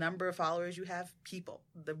 The number of followers you have, people.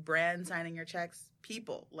 The brand signing your checks,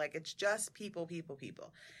 people. Like, it's just people.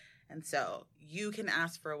 And so you can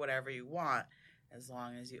ask for whatever you want as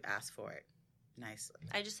long as you ask for it nicely.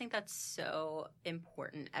 I just think that's so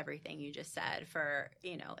important, everything you just said, for,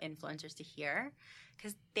 influencers to hear,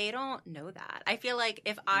 because they don't know that. I feel like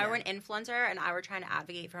if I were an influencer and I were trying to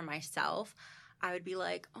advocate for myself, I would be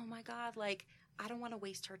like, oh my God, like, I don't want to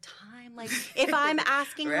waste her time. Like, if I'm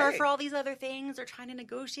asking her for all these other things or trying to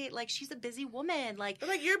negotiate, like, she's a busy woman. Like, but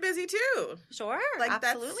like, you're busy too. Sure, like,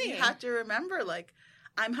 absolutely. You have to remember, like,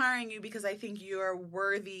 I'm hiring you because I think you're a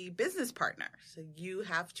worthy business partner. So you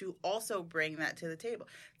have to also bring that to the table.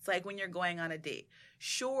 It's like when you're going on a date.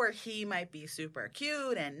 Sure, he might be super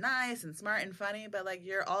cute and nice and smart and funny, but like,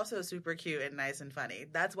 you're also super cute and nice and funny.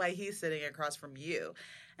 That's why he's sitting across from you.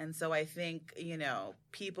 And so I think, you know,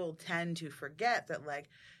 people tend to forget that, like,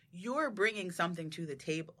 you're bringing something to the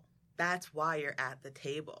table. That's why you're at the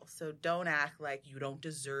table. So don't act like you don't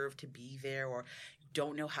deserve to be there or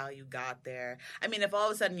don't know how you got there. I mean, if all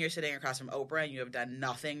of a sudden you're sitting across from Oprah and you have done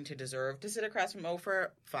nothing to deserve to sit across from Oprah,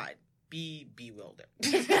 fine. Be bewildered.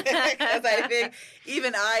 Because I think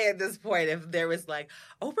even I, at this point, if there was like,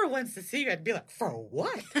 Oprah wants to see you, I'd be like, for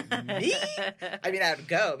what? Me? I mean, I would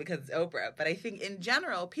go because it's Oprah. But I think in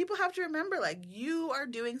general, people have to remember, like, you are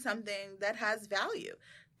doing something that has value.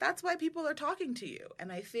 That's why people are talking to you.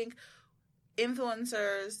 And I think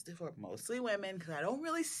influencers, who are mostly women, because I don't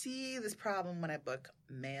really see this problem when I book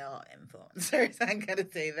male influencers. I'm going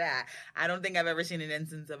to say that. I don't think I've ever seen an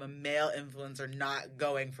instance of a male influencer not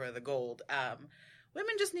going for the gold.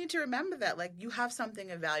 Women just need to remember that, like, you have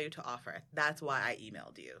something of value to offer. That's why I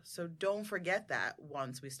emailed you. So don't forget that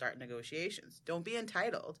once we start negotiations. Don't be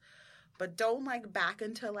entitled. But don't, like, back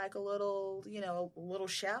into, like, a little, you know, a little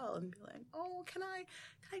shell and be like, oh, can I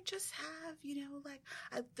just have, you know, like,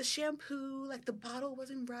 the shampoo, like, the bottle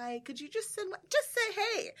wasn't right. Could you just say,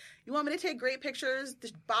 hey, you want me to take great pictures?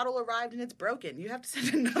 The bottle arrived and it's broken. You have to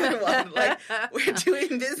send another one. Like, we're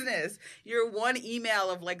doing business. You're one email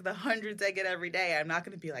of, like, the hundreds I get every day. I'm not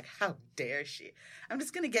going to be like, how dare she? I'm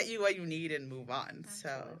just going to get you what you need and move on.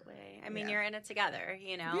 Absolutely. So, I mean, you're in it together,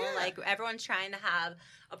 you know? Yeah. Like, everyone's trying to have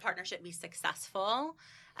a partnership be successful.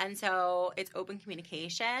 And so it's open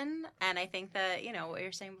communication. And I think that, you know, what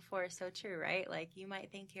you're saying before is so true, right? Like, you might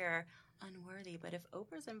think you're unworthy, but if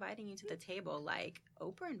Oprah's inviting you to the table, like,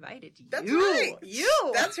 Oprah invited you. That's right.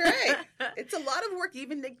 You. That's right. It's a lot of work.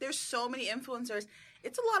 Even, like, there's so many influencers.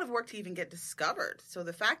 It's a lot of work to even get discovered. So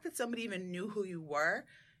the fact that somebody even knew who you were,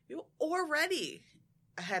 you're already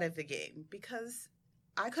ahead of the game, because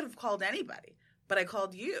I could have called anybody, but I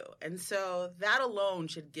called you. And so that alone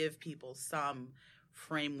should give people some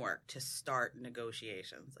framework to start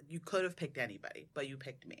negotiations. Like, you could have picked anybody, but you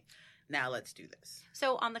picked me. Now let's do this.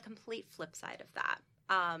 So on the complete flip side of that,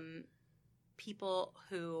 people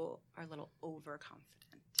who are a little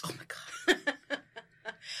overconfident. Oh my God.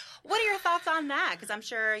 What are your thoughts on that? Because I'm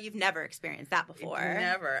sure you've never experienced that before.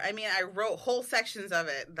 Never. I mean, I wrote whole sections of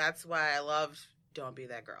it. That's why I loved Don't Be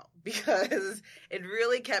That Girl, because it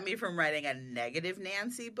really kept me from writing a negative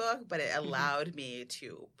Nancy book, but it allowed me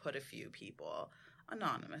to put a few people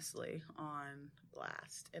anonymously on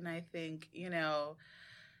blast. And I think, you know,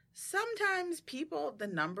 sometimes people, the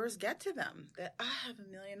numbers get to them. That I have 1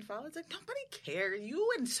 million followers. Like, nobody cares.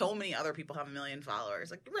 You and so many other people have 1 million followers.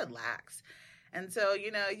 Like, relax. And so,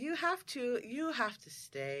 you know, you have to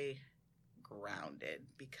stay grounded,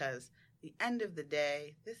 because at the end of the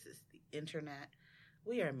day, this is the internet.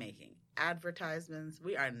 We are making advertisements.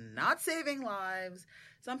 We are not saving lives.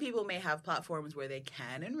 Some people may have platforms where they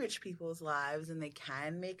can enrich people's lives and they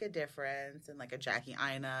can make a difference. And like a Jackie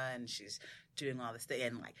Aina, and she's doing all this thing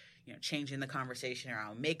and, like, you know, changing the conversation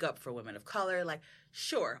around makeup for women of color. Like,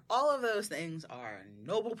 sure, all of those things are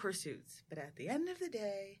noble pursuits. But at the end of the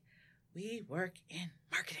day, we work in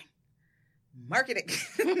marketing.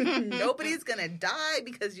 Nobody's gonna die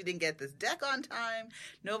because you didn't get this deck on time.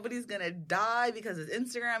 Nobody's gonna die because his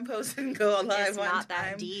Instagram post didn't go live on time. It's not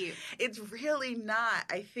that deep. It's really not.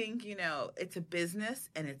 I think, you know, it's a business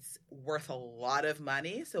and it's worth a lot of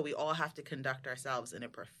money, so we all have to conduct ourselves in a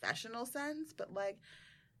professional sense. But, like,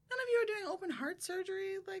 none of you are doing open heart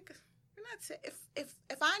surgery. Like, you're not.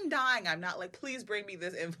 If I'm dying, I'm not like, please bring me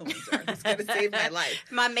this influencer who's gonna save my life.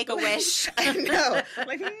 Mom, make a wish. I know.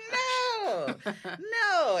 Like,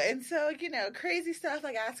 no. And so, you know, crazy stuff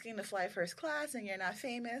like asking to fly first class and you're not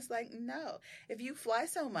famous. Like, no. If you fly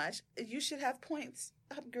so much, you should have points.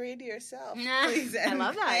 Upgrade yourself, please. I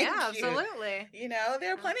love that. Yeah, absolutely. You know,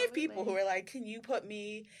 there are plenty of people who are like, can you put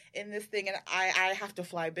me in this thing? And I have to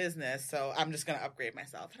fly business, so I'm just going to upgrade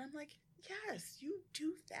myself. And I'm like, yes, you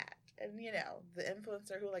do that. And, you know, the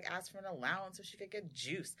influencer who, like, asked for an allowance so she could get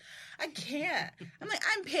juice. I can't. I'm like,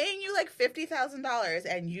 I'm paying you, like, $50,000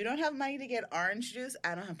 and you don't have money to get orange juice.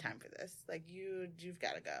 I don't have time for this. Like, you've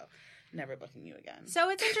got to go. Never booking you again. So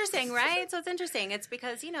it's interesting, right? It's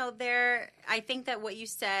because, you know, I think that what you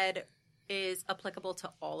said is applicable to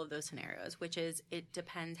all of those scenarios, which is it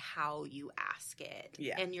depends how you ask it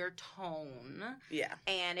and your tone. Yeah.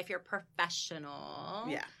 And if you're professional.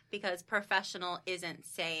 Yeah. Because professional isn't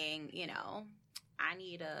saying, you know, I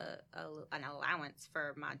need an allowance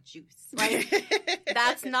for my juice. Like,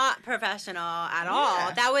 that's not professional at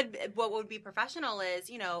all. What would be professional is,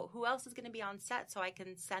 you know, who else is going to be on set so I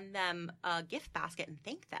can send them a gift basket and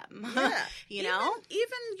thank them. Yeah. You know?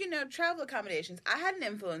 Even, you know, travel accommodations. I had an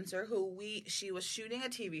influencer she was shooting a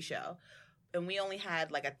TV show, and we only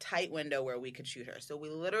had like a tight window where we could shoot her. So we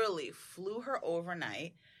literally flew her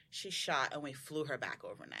overnight. She shot, and we flew her back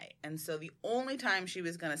overnight. And so the only time she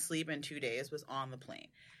was going to sleep in 2 days was on the plane.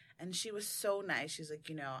 And she was so nice. She's like,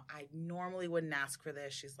 you know, I normally wouldn't ask for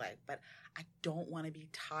this. She's like, but I don't want to be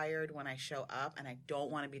tired when I show up, and I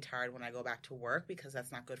don't want to be tired when I go back to work because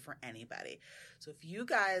that's not good for anybody. So if you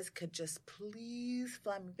guys could just please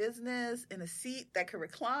fly my business in a seat that could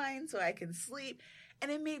recline so I can sleep.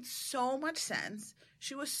 And it made so much sense.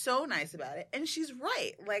 She was so nice about it. And she's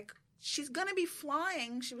right. Like, she's going to be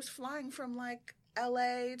flying. She was flying from like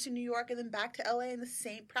LA to New York and then back to LA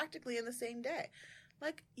practically in the same day.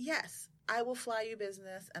 Like, yes, I will fly you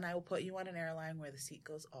business and I will put you on an airline where the seat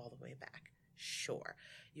goes all the way back. Sure.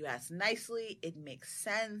 You asked nicely. It makes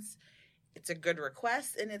sense. It's a good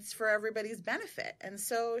request and it's for everybody's benefit. And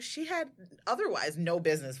so she had otherwise no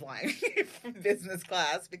business flying business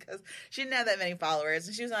class because she didn't have that many followers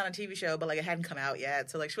and she was on a TV show, but like it hadn't come out yet.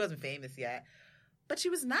 So like she wasn't famous yet. But she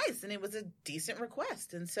was nice, and it was a decent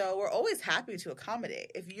request. And so we're always happy to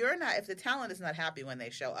accommodate. If the talent is not happy when they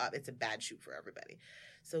show up, it's a bad shoot for everybody.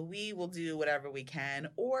 So we will do whatever we can.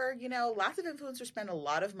 Or, you know, lots of influencers spend a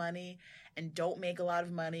lot of money and don't make a lot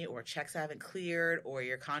of money, or checks haven't cleared, or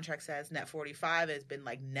your contract says net 45, it's been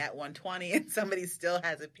like net 120, and somebody still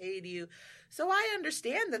hasn't paid you. So I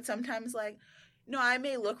understand that sometimes, like, no, I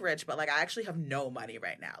may look rich, but like I actually have no money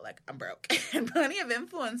right now. Like, I'm broke. And plenty of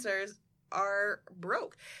influencers are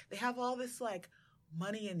broke. They have all this like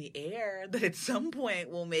money in the air that at some point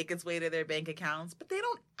will make its way to their bank accounts, but they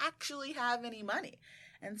don't actually have any money.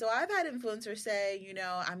 And so I've had influencers say, you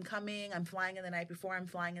know, I'm flying in the night before, I'm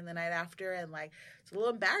flying in the night after, and like it's a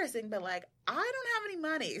little embarrassing, but like I don't have any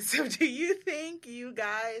money. So do you think you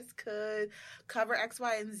guys could cover X,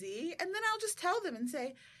 Y, and Z? And then I'll just tell them and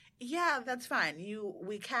say, yeah, that's fine.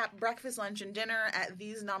 We cap breakfast, lunch, and dinner at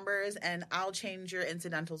these numbers, and I'll change your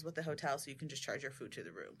incidentals with the hotel so you can just charge your food to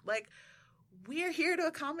the room. Like, we're here to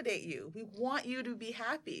accommodate you. We want you to be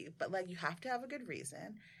happy, but like you have to have a good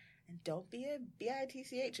reason. And don't be a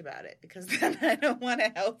bitch about it, because then I don't want to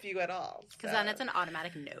help you at all. Because then it's an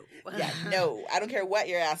automatic no. Yeah, no. I don't care what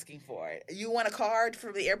you're asking for. You want a card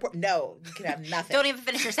from the airport? No. You can have nothing. Don't even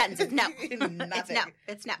finish your sentences. No. Nothing.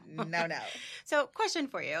 It's no. No. So question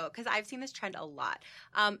for you, because I've seen this trend a lot.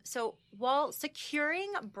 So while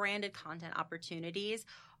securing branded content opportunities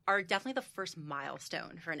are definitely the first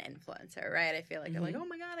milestone for an influencer, right? I feel like they're like, oh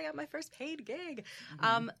my God, I got my first paid gig.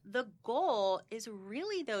 The goal is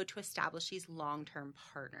really, though, to establish these long-term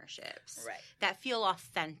partnerships that feel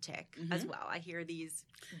authentic as well. I hear these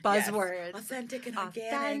buzzwords. Yes. Authentic and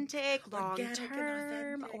organic.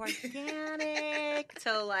 Long-term, organic.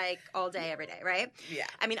 So like all day, every day, right? Yeah.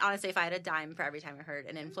 I mean, honestly, if I had a dime for every time I heard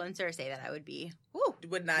an influencer say that, I would be,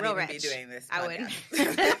 would not real even rich. be doing this I would.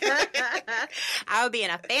 podcast. I would be in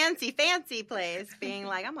a fancy place being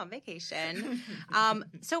like, I'm on vacation.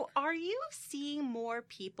 So are you seeing more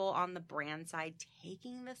people on the brand side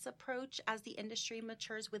taking this approach as the industry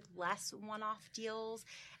matures with less one-off deals?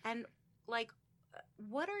 And like,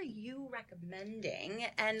 what are you recommending?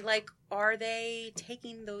 And like, are they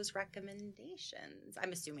taking those recommendations?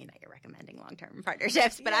 I'm assuming that you're recommending long-term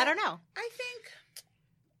partnerships, but I don't know. I think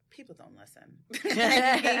people don't listen.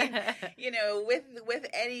 I mean, you know, with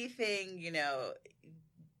anything, you know,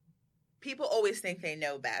 people always think they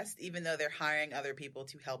know best, even though they're hiring other people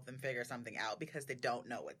to help them figure something out because they don't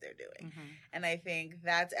know what they're doing. And I think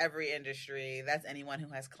that's every industry. That's anyone who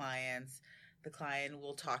has clients. The client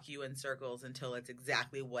will talk you in circles until it's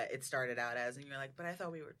exactly what it started out as. And you're like, but I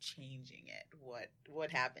thought we were changing it.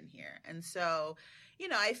 What happened here? And so, you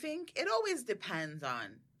know, I think it always depends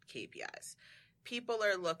on KPIs. People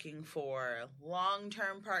are looking for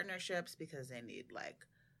long-term partnerships because they need like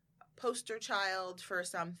poster child for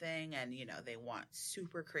something, and you know they want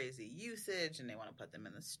super crazy usage and they want to put them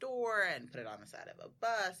in the store and put it on the side of a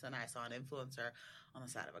bus. And I saw an influencer on the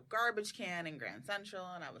side of a garbage can in Grand Central,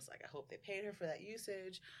 and I was like, I hope they paid her for that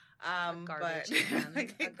usage. A garbage can?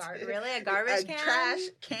 Really? A garbage can? Trash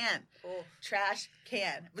can. Oof. Trash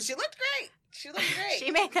can. But she looked great. She looked great.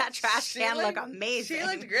 She made that trash can look amazing. She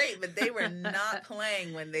looked great, but they were not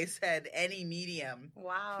playing when they said any medium.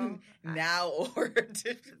 Wow. Now or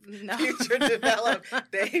future develop.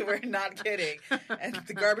 They were not kidding. And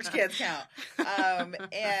the garbage cans count.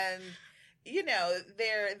 And you know,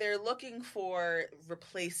 they're looking for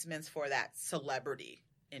replacements for that celebrity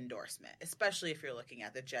endorsement, especially if you're looking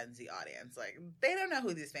at the Gen Z audience. Like, they don't know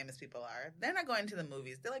who these famous people are. They're not going to the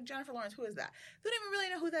movies. They're like, Jennifer Lawrence, who is that? They don't even really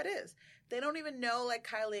know who that is. They don't even know, like,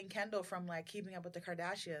 Kylie and Kendall from, like, Keeping Up with the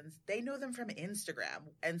Kardashians. They know them from Instagram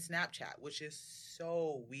and Snapchat, which is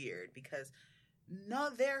so weird because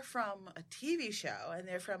they're from a TV show and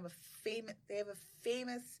they're from they have a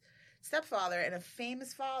famous stepfather and a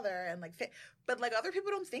famous father and like but like other people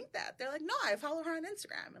don't think that. They're like, no, I follow her on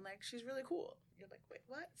Instagram and like she's really cool. You're like, wait,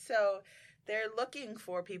 what? So they're looking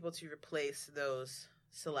for people to replace those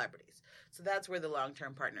celebrities. So that's where the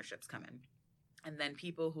long-term partnerships come in. And then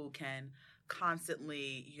people who can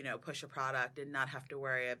constantly, you know, push a product and not have to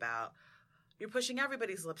worry about you're pushing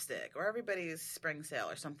everybody's lipstick or everybody's spring sale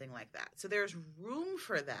or something like that. So there's room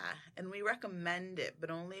for that, and we recommend it, but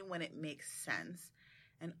only when it makes sense.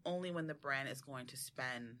 And only when the brand is going to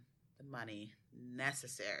spend the money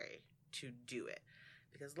necessary to do it.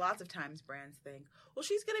 Because lots of times brands think, well,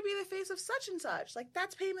 she's going to be the face of such and such. Like,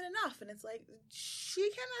 that's payment enough. And it's like, she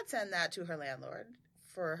cannot send that to her landlord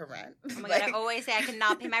for her rent. Oh my God, I always say I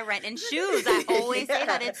cannot pay my rent in shoes. I always say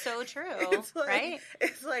that. It's so true, right?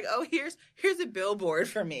 It's like, oh, here's a billboard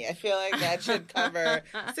for me. I feel like that should cover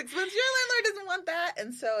 6 months. Your landlord doesn't want that.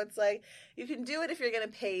 And so it's like, you can do it if you're going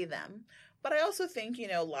to pay them. But I also think, you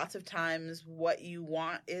know, lots of times what you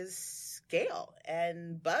want is scale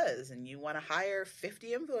and buzz. And you want to hire 50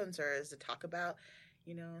 influencers to talk about,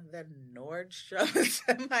 you know, the Nordstrom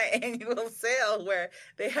semi-annual sale where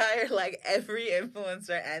they hire like every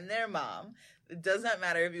influencer and their mom. It does not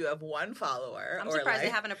matter if you have one follower. I'm surprised they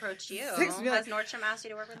haven't approached you. Has Nordstrom asked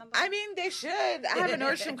you to work with them? I mean, they should. I have a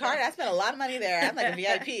Nordstrom card. I spent a lot of money there. I'm like a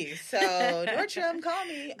VIP. So Nordstrom, call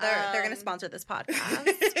me. They're going to sponsor this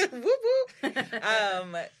podcast. Whoop,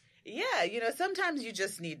 whoop. Yeah, you know, sometimes you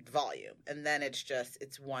just need volume, and then it's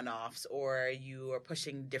one-offs, or you are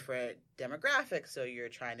pushing different demographics. So you're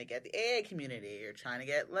trying to get the AA community, you're trying to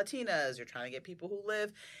get Latinas, you're trying to get people who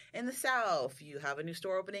live in the South. You have a new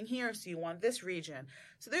store opening here, so you want this region.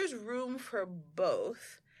 So there's room for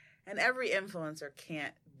both, and every influencer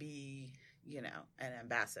can't be, you know, an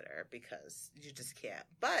ambassador because you just can't.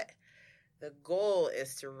 But the goal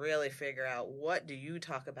is to really figure out what do you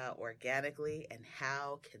talk about organically and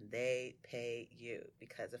how can they pay you.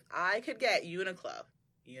 Because if I could get Uniqlo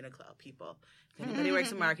people, if anybody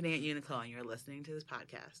works in marketing at Uniqlo and you're listening to this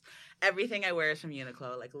podcast, everything I wear is from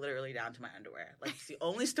Uniqlo, like literally down to my underwear. Like it's the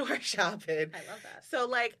only store I shop in. I love that. So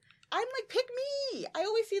like, I'm like, pick me. I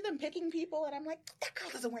always see them picking people and I'm like, that girl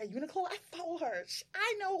doesn't wear Uniqlo. I follow her.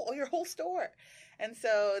 I know your whole store. And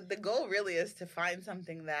so the goal really is to find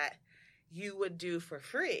something that you would do for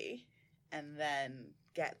free and then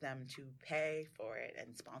get them to pay for it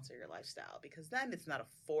and sponsor your lifestyle, because then it's not a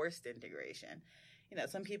forced integration. You know,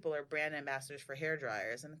 some people are brand ambassadors for hair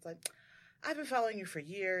dryers and it's like, I've been following you for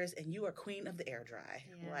years and you are queen of the air dry.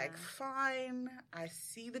 Yeah. Like, fine, I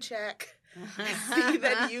see the check. I see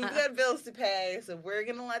that you've got bills to pay, so we're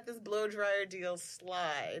going to let this blow dryer deal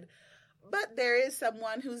slide. But there is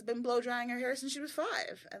someone who's been blow drying her hair since she was 5.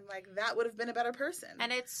 And, like, that would have been a better person.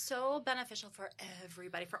 And it's so beneficial for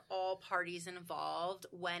everybody, for all parties involved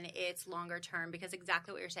when it's longer term. Because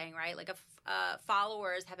exactly what you're saying, right? Like,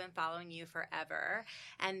 followers have been following you forever.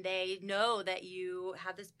 And they know that you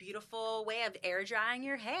have this beautiful way of air drying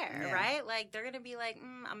your hair, right? Like, thgoing to be like,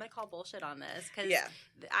 I'm going to call bullshit on this. Because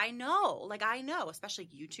I know, especially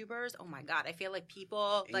YouTubers. Oh, my God. I feel like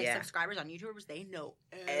people, like subscribers on YouTubers, they know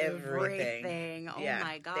everything. Oh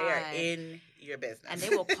my God. They are in your business. And they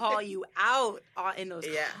will call you out in those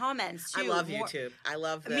comments too. I love YouTube. I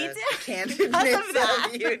love the candidness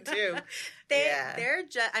of YouTube. They're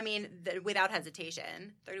just, I mean, without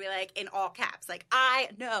hesitation, they're going to be like, in all caps, like, I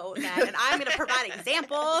know that, and I'm going to provide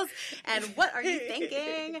examples, and what are you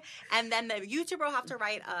thinking? And then the YouTuber will have to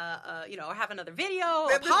write or have another video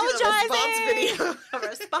apologizing. A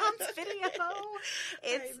response video.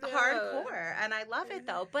 It's hardcore, and I love it,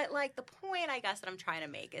 though. But, like, the point, I guess, that I'm trying to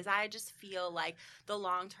make is I just feel like the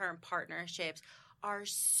long-term partnerships are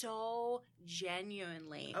so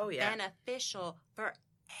genuinely beneficial for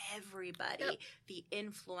everybody, the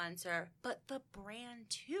influencer, but the brand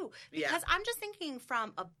too. Because I'm just thinking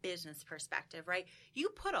from a business perspective, right? You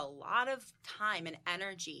put a lot of time and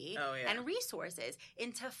energy and resources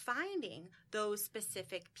into finding those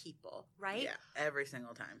specific people, right? Yeah, every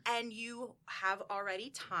single time. And you have already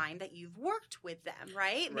time that you've worked with them,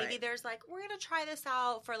 right? Maybe there's like, we're going to try this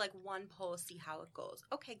out for like one post, see how it goes.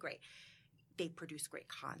 Okay, great. They produced great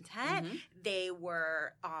content. Mm-hmm. They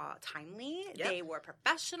were timely. Yep. They were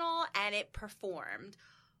professional, and it performed.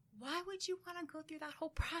 Why would you want to go through that whole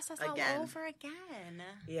process all over again?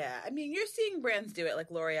 Yeah. I mean, you're seeing brands do it.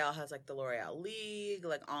 Like L'Oreal has like the L'Oreal League.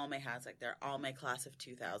 Like Almay has like their Almay class of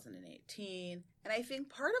 2018. And I think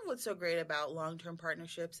part of what's so great about long-term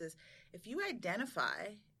partnerships is if you identify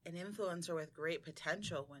an influencer with great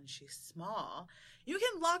potential when she's small, you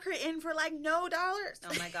can lock her in for like $0. Oh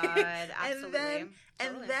my God, absolutely.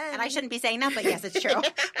 And then I shouldn't be saying that, but yes, it's true.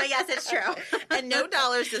 But yes, it's true. And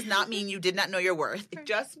 $0 does not mean you did not know your worth. It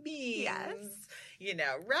just means,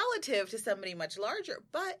 relative to somebody much larger.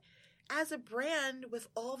 But as a brand with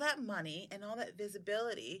all that money and all that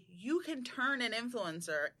visibility, you can turn an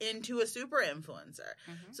influencer into a super influencer.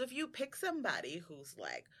 Mm-hmm. So if you pick somebody who's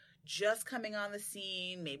like just coming on the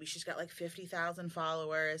scene, maybe she's got like 50,000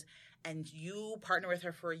 followers, and you partner with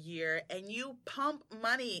her for a year and you pump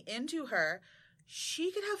money into her, she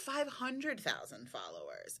could have 500,000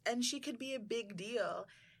 followers and she could be a big deal.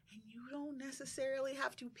 And you don't necessarily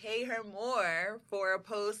have to pay her more for a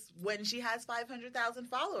post when she has 500,000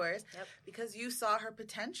 followers because you saw her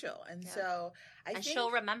potential. And so I think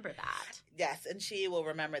she'll remember that. Yes, and she will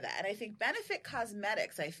remember that. And I think Benefit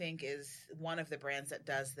Cosmetics, I think, is one of the brands that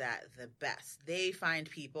does that the best. They find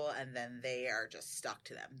people and then they are just stuck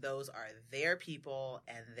to them. Those are their people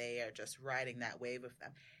and they are just riding that wave with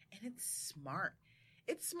them. And it's smart.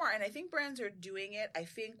 It's smart. And I think brands are doing it. I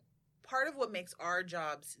think part of what makes our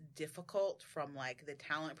jobs difficult from like the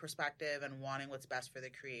talent perspective and wanting what's best for the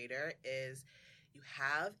creator is you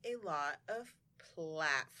have a lot of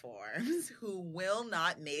platforms who will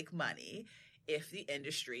not make money if the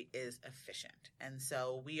industry is efficient. And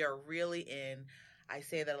so we are really I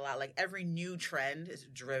say that a lot, like every new trend is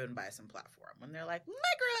driven by some platform. When they're like,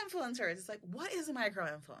 micro-influencers, it's like, what is a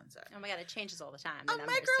micro-influencer? Oh my God, it changes all the time.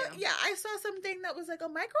 I saw something that was like a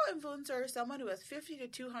micro-influencer is someone who has 50 to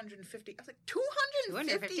 250. I was like,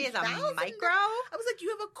 250 is a micro? I was like, you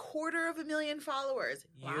have 250,000 followers.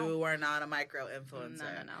 Wow. You are not a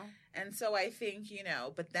micro-influencer. No. And so I think,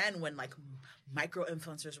 but then when like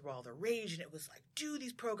micro-influencers were all the rage and it was like, do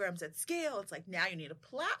these programs at scale, it's like now you need a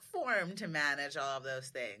platform to manage all of those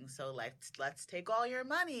things. So like, let's take all your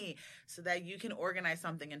money so that you can organize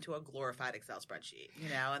something into a glorified Excel spreadsheet,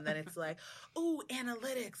 and then it's like, oh,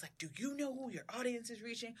 analytics. Like, do you know who your audience is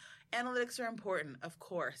reaching? Analytics are important, of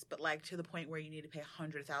course, but like to the point where you need to pay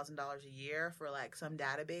 $100,000 a year for like some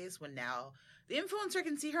database when now the influencer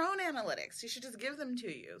can see her own analytics. She should just give them to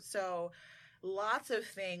you. So lots of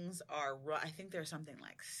things are, I think there's something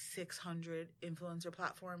like 600 influencer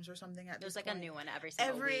platforms or something at this point. There's like a new one every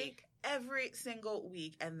single week. Every single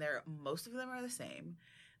week. And most of them are the same.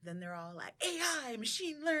 Then they're all like AI,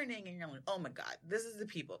 machine learning. And you're like, oh my God, this is the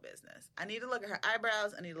people business. I need to look at her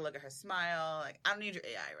eyebrows. I need to look at her smile. Like, I don't need your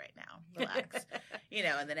AI right now. Relax.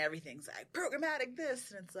 And then everything's like programmatic this.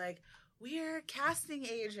 And it's like, we're casting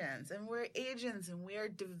agents and we're agents and we are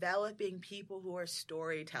developing people who are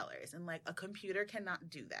storytellers. And like a computer cannot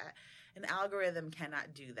do that. An algorithm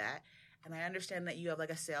cannot do that. And I understand that you have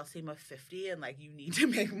like a sales team of 50 and like you need to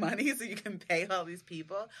make money so you can pay all these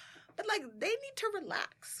people. But like they need to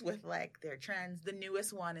relax with like their trends. The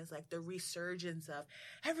newest one is like the resurgence of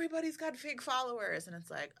everybody's got fake followers. And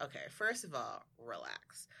it's like, okay, first of all,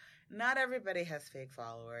 relax. Not everybody has fake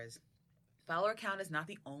followers. Follower count is not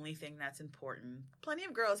the only thing that's important. Plenty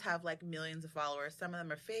of girls have like millions of followers. Some of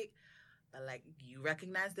them are fake, but like you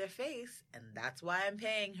recognize their face, and that's why I'm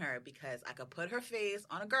paying her, because I could put her face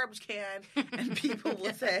on a garbage can and people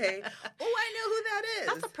will say, oh, I know who that is.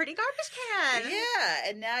 That's a pretty garbage can. Yeah,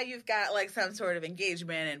 and now you've got like some sort of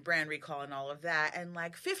engagement and brand recall and all of that, and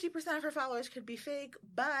like 50% of her followers could be fake,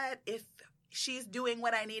 but if she's doing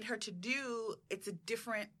what I need her to do,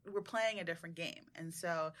 we're playing a different game. And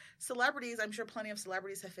so celebrities, I'm sure plenty of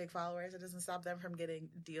celebrities have fake followers. It doesn't stop them from getting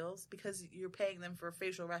deals because you're paying them for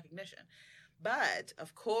facial recognition. But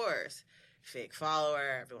of course, fake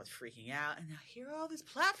follower, everyone's freaking out. And now here are all these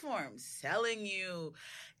platforms selling you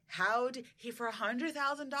for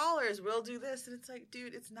 $100,000, we'll do this. And it's like,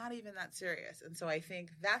 dude, it's not even that serious. And so I think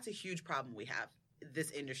that's a huge problem we have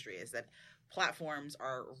this industry, is that platforms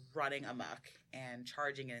are running amok and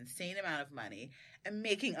charging an insane amount of money and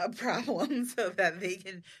making up problems so that they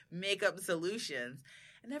can make up solutions.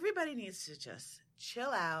 And everybody needs to just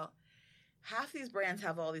chill out. Half these brands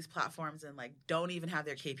have all these platforms and like don't even have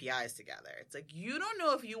their KPIs together. It's like you don't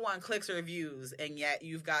know if you want clicks or views, and yet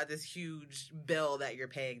you've got this huge bill that you're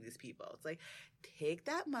paying these people. It's like, take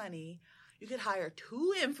that money. You could hire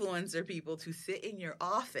 2 influencer people to sit in your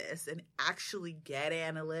office and actually get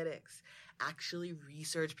analytics, actually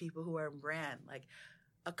research people who are in brand. Like,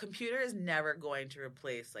 a computer is never going to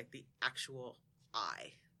replace like the actual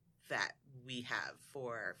eye that we have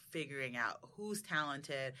for figuring out who's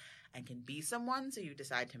talented and can be someone, so you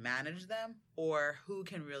decide to manage them, or who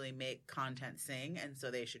can really make content sing, and so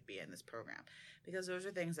they should be in this program. Because those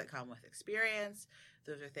are things that come with experience.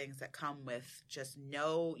 Those are things that come with just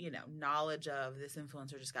knowledge of this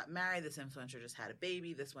influencer just got married, this influencer just had a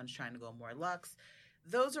baby, this one's trying to go more luxe.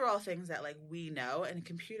 Those are all things that like we know, and a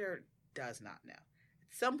computer does not know.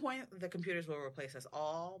 At some point, the computers will replace us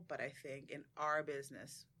all, but I think in our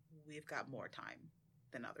business, we've got more time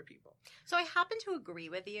than other people. So I happen to agree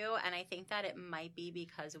with you, and I think that it might be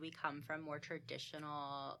because we come from more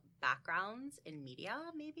traditional backgrounds in media,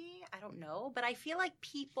 maybe. I don't know. But I feel like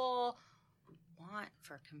people want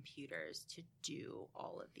for computers to do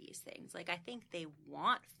all of these things. Like, I think they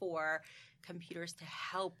want for computers to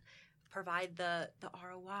help provide the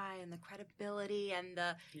ROI and the credibility and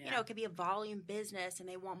the, it could be a volume business, and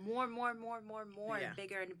they want more and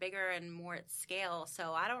bigger and more at scale.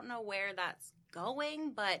 So I don't know where that's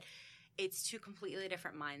going, but it's 2 completely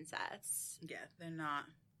different mindsets. Yeah, they're not.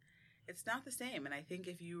 It's not the same. And I think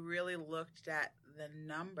if you really looked at the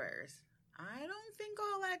numbers, I don't think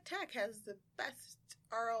all that tech has the best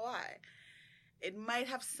ROI. It might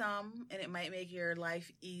have some, and it might make your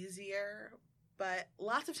life easier, but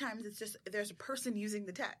lots of times it's just there's a person using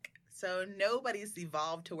the tech. So nobody's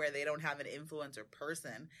evolved to where they don't have an influencer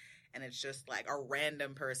person, and it's just like a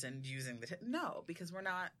random person using the tech. No, because we're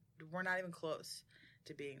not even close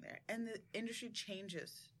to being there. And the industry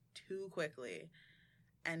changes too quickly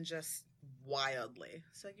and just wildly.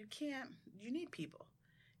 So you need people.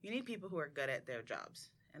 You need people who are good at their jobs.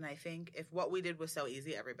 And I think if what we did was so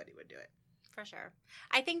easy, everybody would do it. For sure.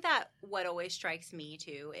 I think that what always strikes me,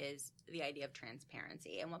 too, is the idea of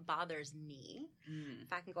transparency. And what bothers me,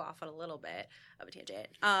 if I can go off on a little bit of a tangent,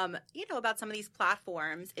 about some of these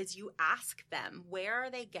platforms is you ask them, where are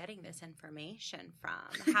they getting this information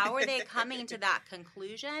from? How are they coming to that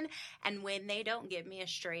conclusion? And when they don't give me a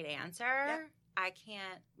straight answer,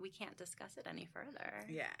 we can't discuss it any further.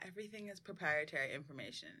 Yeah, everything is proprietary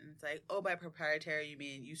information. And it's like, by proprietary, you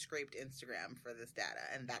mean you scraped Instagram for this data,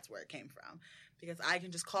 and that's where it came from. Because I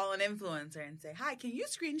can just call an influencer and say, hi, can you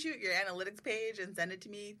screenshot your analytics page and send it to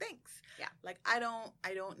me? Thanks. Yeah. Like, I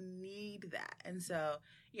don't need that. And so,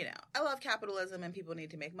 I love capitalism, and people need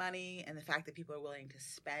to make money. And the fact that people are willing to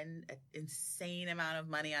spend an insane amount of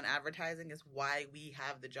money on advertising is why we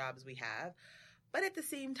have the jobs we have. But at the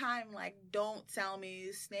same time, like, don't sell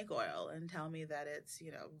me snake oil and tell me that it's,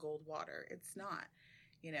 gold water. It's not.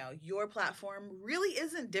 Your platform really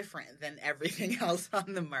isn't different than everything else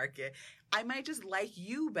on the market. I might just like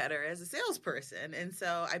you better as a salesperson, and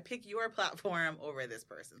so I pick your platform over this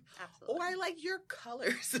person. Absolutely. Or I like your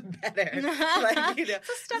colors better. It's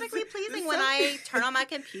aesthetically pleasing when I turn on my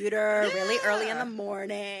computer really early in the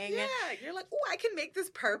morning. Yeah, you're like, I can make this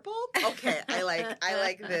purple. Okay, I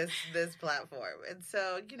like this platform, and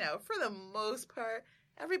so for the most part.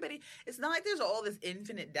 Everybody, it's not like there's all this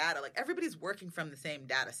infinite data. Like, everybody's working from the same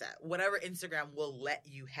data set, whatever Instagram will let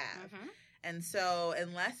you have. Mm-hmm. And so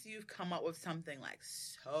unless you've come up with something like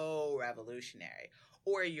so revolutionary,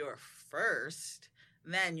 or you're first,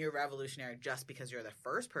 then you're revolutionary just because you're the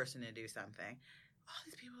first person to do something. All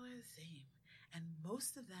these people are the same. And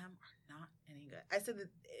most of them are not any good. I said that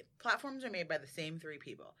platforms are made by the same 3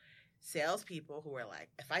 people. Salespeople who are like,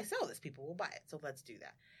 if I sell this, people will buy it. So let's do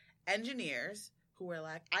that. Engineers who are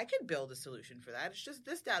like, I could build a solution for that. It's just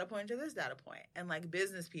this data point to this data point. And like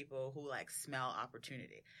business people who like smell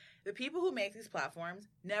opportunity. The people who make these platforms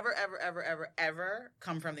never, ever, ever, ever, ever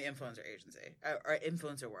come from the influencer agency or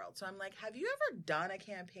influencer world. So I'm like, have you ever done a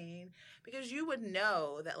campaign? Because you would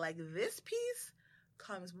know that like this piece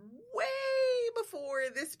comes way before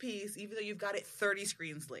this piece, even though you've got it 30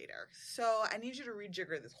 screens later. So I need you to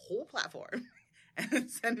rejigger this whole platform.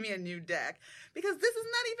 And send me a new deck, because this is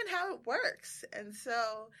not even how it works. And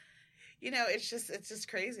so, it's just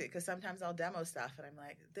crazy, because sometimes I'll demo stuff and I'm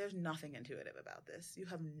like, there's nothing intuitive about this. You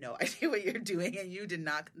have no idea what you're doing, and you did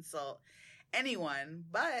not consult anyone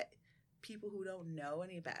but people who don't know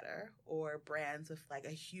any better, or brands with like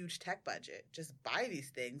a huge tech budget just buy these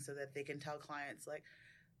things so that they can tell clients like,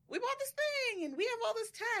 we bought this thing and we have all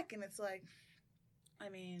this tech. And it's like, I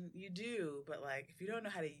mean, you do, but like if you don't know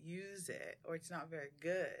how to use it or it's not very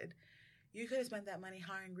good, you could have spent that money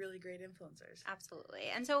hiring really great influencers. Absolutely.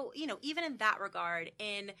 And so, even in that regard,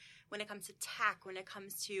 when it comes to tech, when it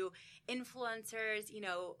comes to influencers,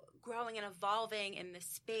 growing and evolving in this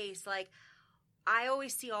space, like I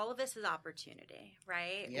always see all of this as opportunity,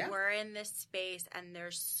 right? Yeah. We're in this space and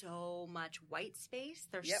there's so much white space.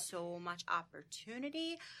 There's so much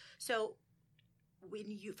opportunity. So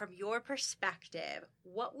from your perspective,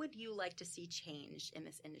 what would you like to see change in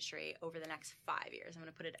this industry over the next 5 years? I'm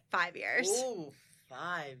going to put it at 5 years. Ooh,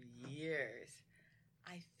 5 years.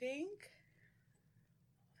 I think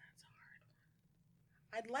that's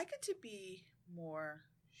hard. I'd like it to be more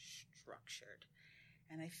structured.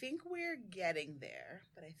 And I think we're getting there,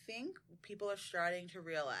 but I think people are starting to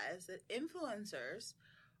realize that influencers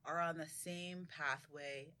are on the same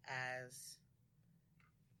pathway as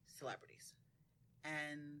celebrities.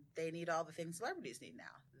 And they need all the things celebrities need now.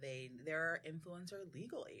 There are influencer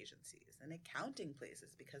legal agencies and accounting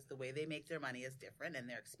places because the way they make their money is different and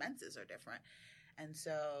their expenses are different. And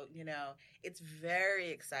so, it's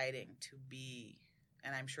very exciting to be,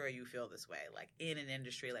 and I'm sure you feel this way, like in an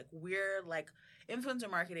industry, like we're like influencer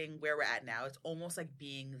marketing where we're at now. It's almost like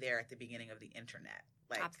being there at the beginning of the internet.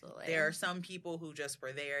 Like, absolutely. There are some people who just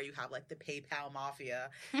were there. You have like the PayPal mafia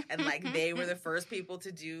and like they were the first people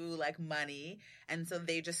to do like money. And so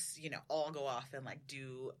they just, all go off and like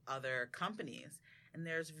do other companies. And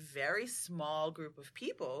there's a very small group of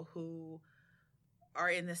people who are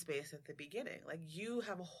in this space at the beginning. Like you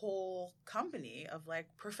have a whole company of like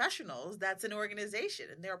professionals that's an organization.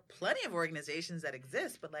 And there are plenty of organizations that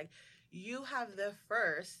exist, but like you have the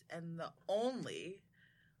first and the only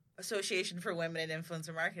Association for Women in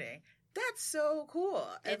Influencer Marketing. That's so cool.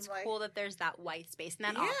 It's cool that there's that white space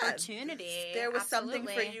and that opportunity. There was something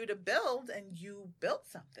for you to build and you built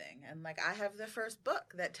something. And like I have the first book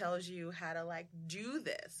that tells you how to like do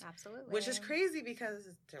this. Absolutely. Which is crazy because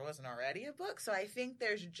there wasn't already a book. So I think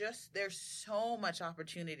there's so much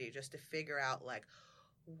opportunity just to figure out like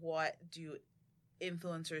what do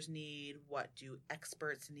influencers need, what do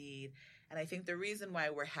experts need. And I think the reason why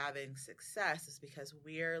we're having success is because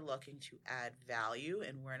we're looking to add value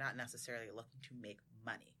and we're not necessarily looking to make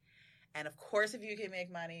money. And of course, if you can make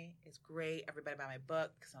money, it's great. Everybody buy my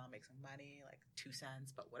book because I'll make some money, like 2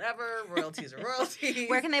 cents, but whatever. Royalties are royalties.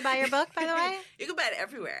 Where can they buy your book, by the way? You can buy it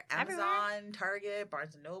everywhere. Amazon, Target,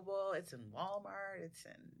 Barnes & Noble. It's in Walmart. It's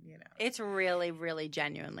in, It's really, really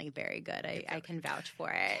genuinely very good. I can vouch for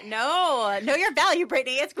it. No, know your value,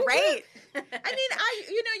 Brittany. It's great. I mean,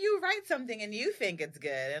 you write something and you think it's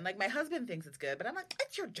good. And like my husband thinks it's good, but I'm like,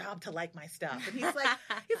 it's your job to like my stuff. And he's like,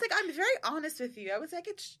 I'm very honest with you. I was like,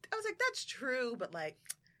 that's true, but like,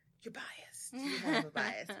 you're biased. You have a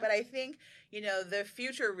bias. But I think, the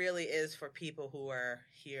future really is for people who are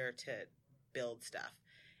here to build stuff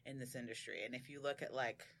in this industry. And if you look at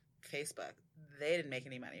like Facebook, they didn't make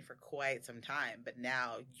any money for quite some time, but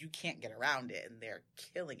now you can't get around it and they're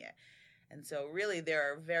killing it. And so really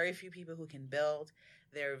there are very few people who can build.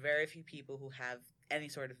 There are very few people who have any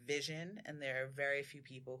sort of vision, and there are very few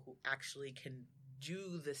people who actually can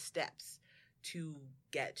do the steps to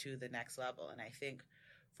get to the next level. And I think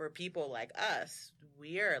for people like us,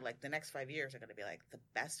 we're like the next 5 years are going to be like the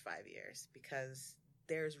best 5 years because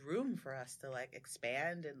there's room for us to like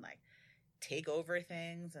expand and like take over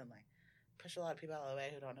things and like push a lot of people out of the way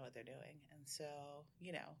who don't know what they're doing. And so,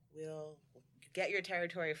 we'll get your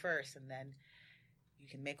territory first and then you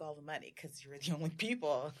can make all the money because you're the only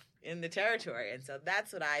people in the territory. And so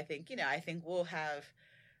that's what I think. I think we'll have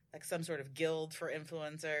like some sort of guild for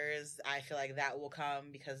influencers. I feel like that will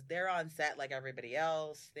come because they're on set like everybody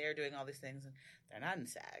else. They're doing all these things and they're not in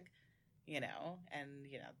SAG, and,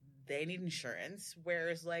 they need insurance.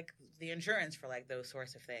 Whereas like the insurance for like those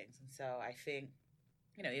sorts of things. And so I think,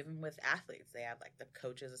 even with athletes, they have like the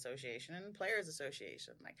Coaches Association and Players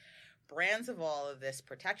Association, like brands of all of this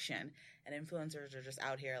protection, and influencers are just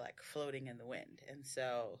out here like floating in the wind. And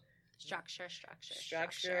so Structure.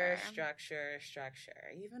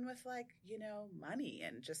 Even with like, money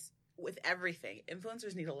and just with everything.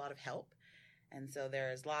 Influencers need a lot of help. And so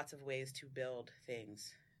there's lots of ways to build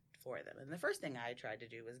things for them. And the first thing I tried to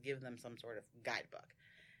do was give them some sort of guidebook.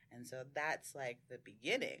 And so that's like the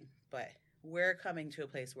beginning. But we're coming to a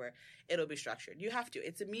place where it'll be structured. You have to.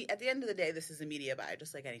 At the end of the day, this is a media buy,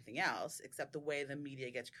 just like anything else, except the way the media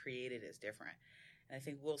gets created is different. And I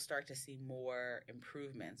think we'll start to see more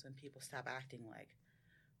improvements when people stop acting like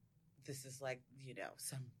this is like,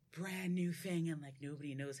 some brand new thing and like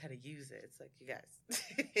nobody knows how to use it. It's like, you guys,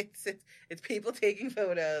 it's people taking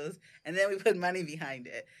photos and then we put money behind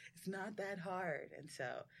it. It's not that hard. And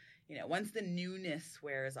so, once the newness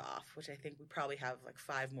wears off, which I think we probably have like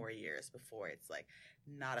 5 more years before it's like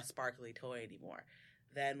not a sparkly toy anymore,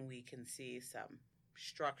 then we can see some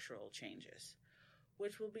structural changes,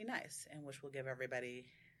 which will be nice and which will give everybody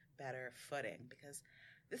better footing, because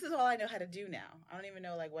this is all I know how to do now. I don't even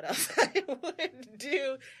know like what else I would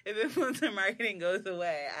do if influencer marketing goes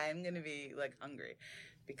away. I'm going to be like hungry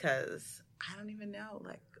because I don't even know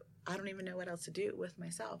what else to do with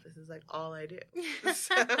myself. This is like all I do.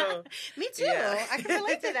 So, me too. Yeah. I can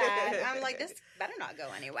relate to that. I'm like, this better not go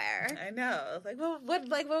anywhere. I know. It's like, well, what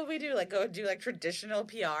would we do? Like, go do like traditional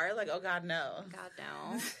PR? Like, oh God, no. God,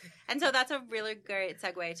 no. And so that's a really great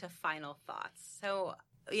segue to final thoughts. So,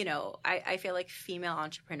 I feel like female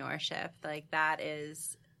entrepreneurship, like that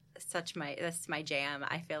is that's my jam.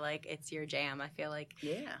 I feel like it's your jam. I feel like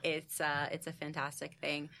it's a fantastic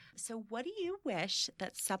thing. So what do you wish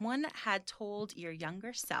that someone had told your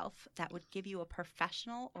younger self that would give you a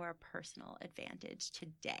professional or a personal advantage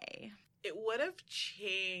today? It would have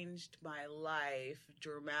changed my life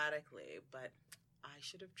dramatically, but I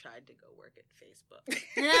should have tried to go work at Facebook.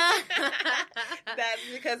 That's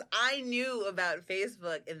because I knew about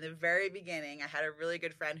Facebook in the very beginning. I had a really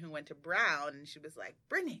good friend who went to Brown, and she was like,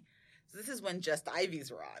 Brittany, so this is when Just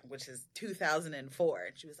Ivies were on, which is 2004.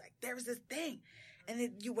 And she was like, there was this thing,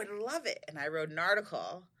 and you would love it. And I wrote an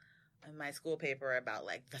article in my school paper about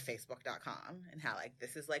like the Facebook.com and how like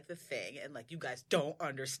this is like the thing, and like you guys don't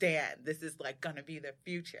understand. This is like gonna be the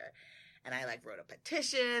future. And I like wrote a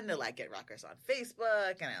petition to like get Rockers on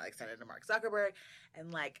Facebook, and I like sent it to Mark Zuckerberg,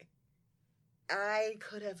 and like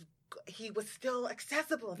he was still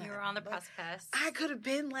accessible. You were on the precipice. I could have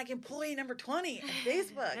been like employee number 20 at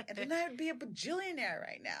Facebook, and then I would be a bajillionaire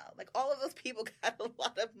right now. Like all of those people got a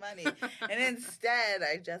lot of money, and instead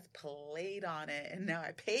I just played on it, and now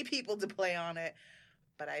I pay people to play on it.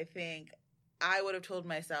 But I think I would have told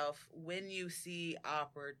myself, when you see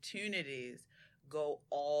opportunities, go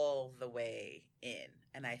all the way in.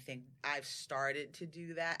 And I think I've started to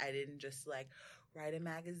do that. I didn't just like write a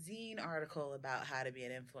magazine article about how to be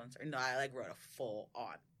an influencer. No, I like wrote a full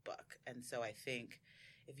on book. And so I think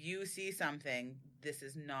if you see something, this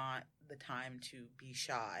is not the time to be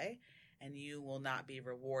shy, and you will not be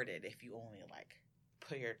rewarded if you only like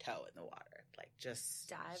put your toe in the water. Like just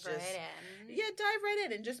dive right in. Yeah, dive right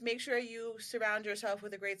in, and just make sure you surround yourself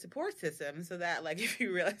with a great support system so that like if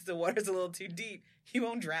you realize the water's a little too deep, you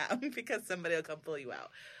won't drown because somebody will come pull you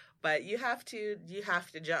out. But you have to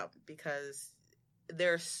jump, because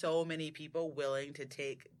there are so many people willing to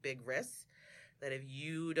take big risks that if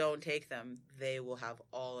you don't take them, they will have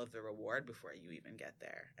all of the reward before you even get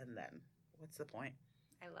there. And then what's the point?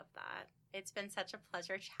 I love that. It's been such a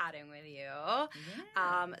pleasure chatting with you.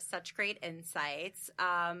 Yeah. Such great insights.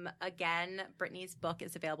 Again, Brittany's book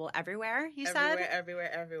is available everywhere, you said? Everywhere.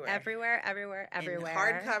 Everywhere. In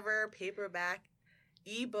hardcover, paperback,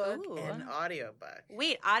 ebook, and audiobook.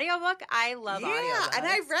 Wait, audiobook? I love audiobooks. Yeah, and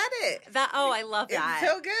I read it. I love that.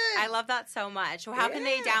 It's so good. I love that so much. Well, how can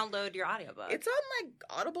they download your audiobook? It's on like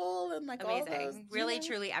Audible and like amazing. All those. Really,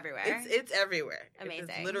 truly everywhere. It's everywhere. Amazing.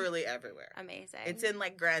 It's literally everywhere. Amazing. It's in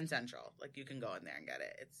like Grand Central. Like you can go in there and get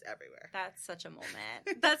it. It's everywhere. That's such a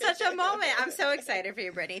moment. That's such a moment. I'm so excited for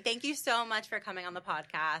you, Brittany. Thank you so much for coming on the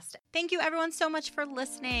podcast. Thank you everyone so much for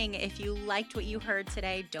listening. If you liked what you heard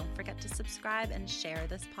today, don't forget to subscribe and share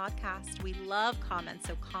this podcast. We love comments,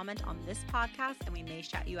 so comment on this podcast and we may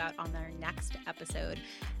shout you out on our next episode.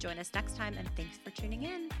 Join us next time, and thanks for tuning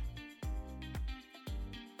in.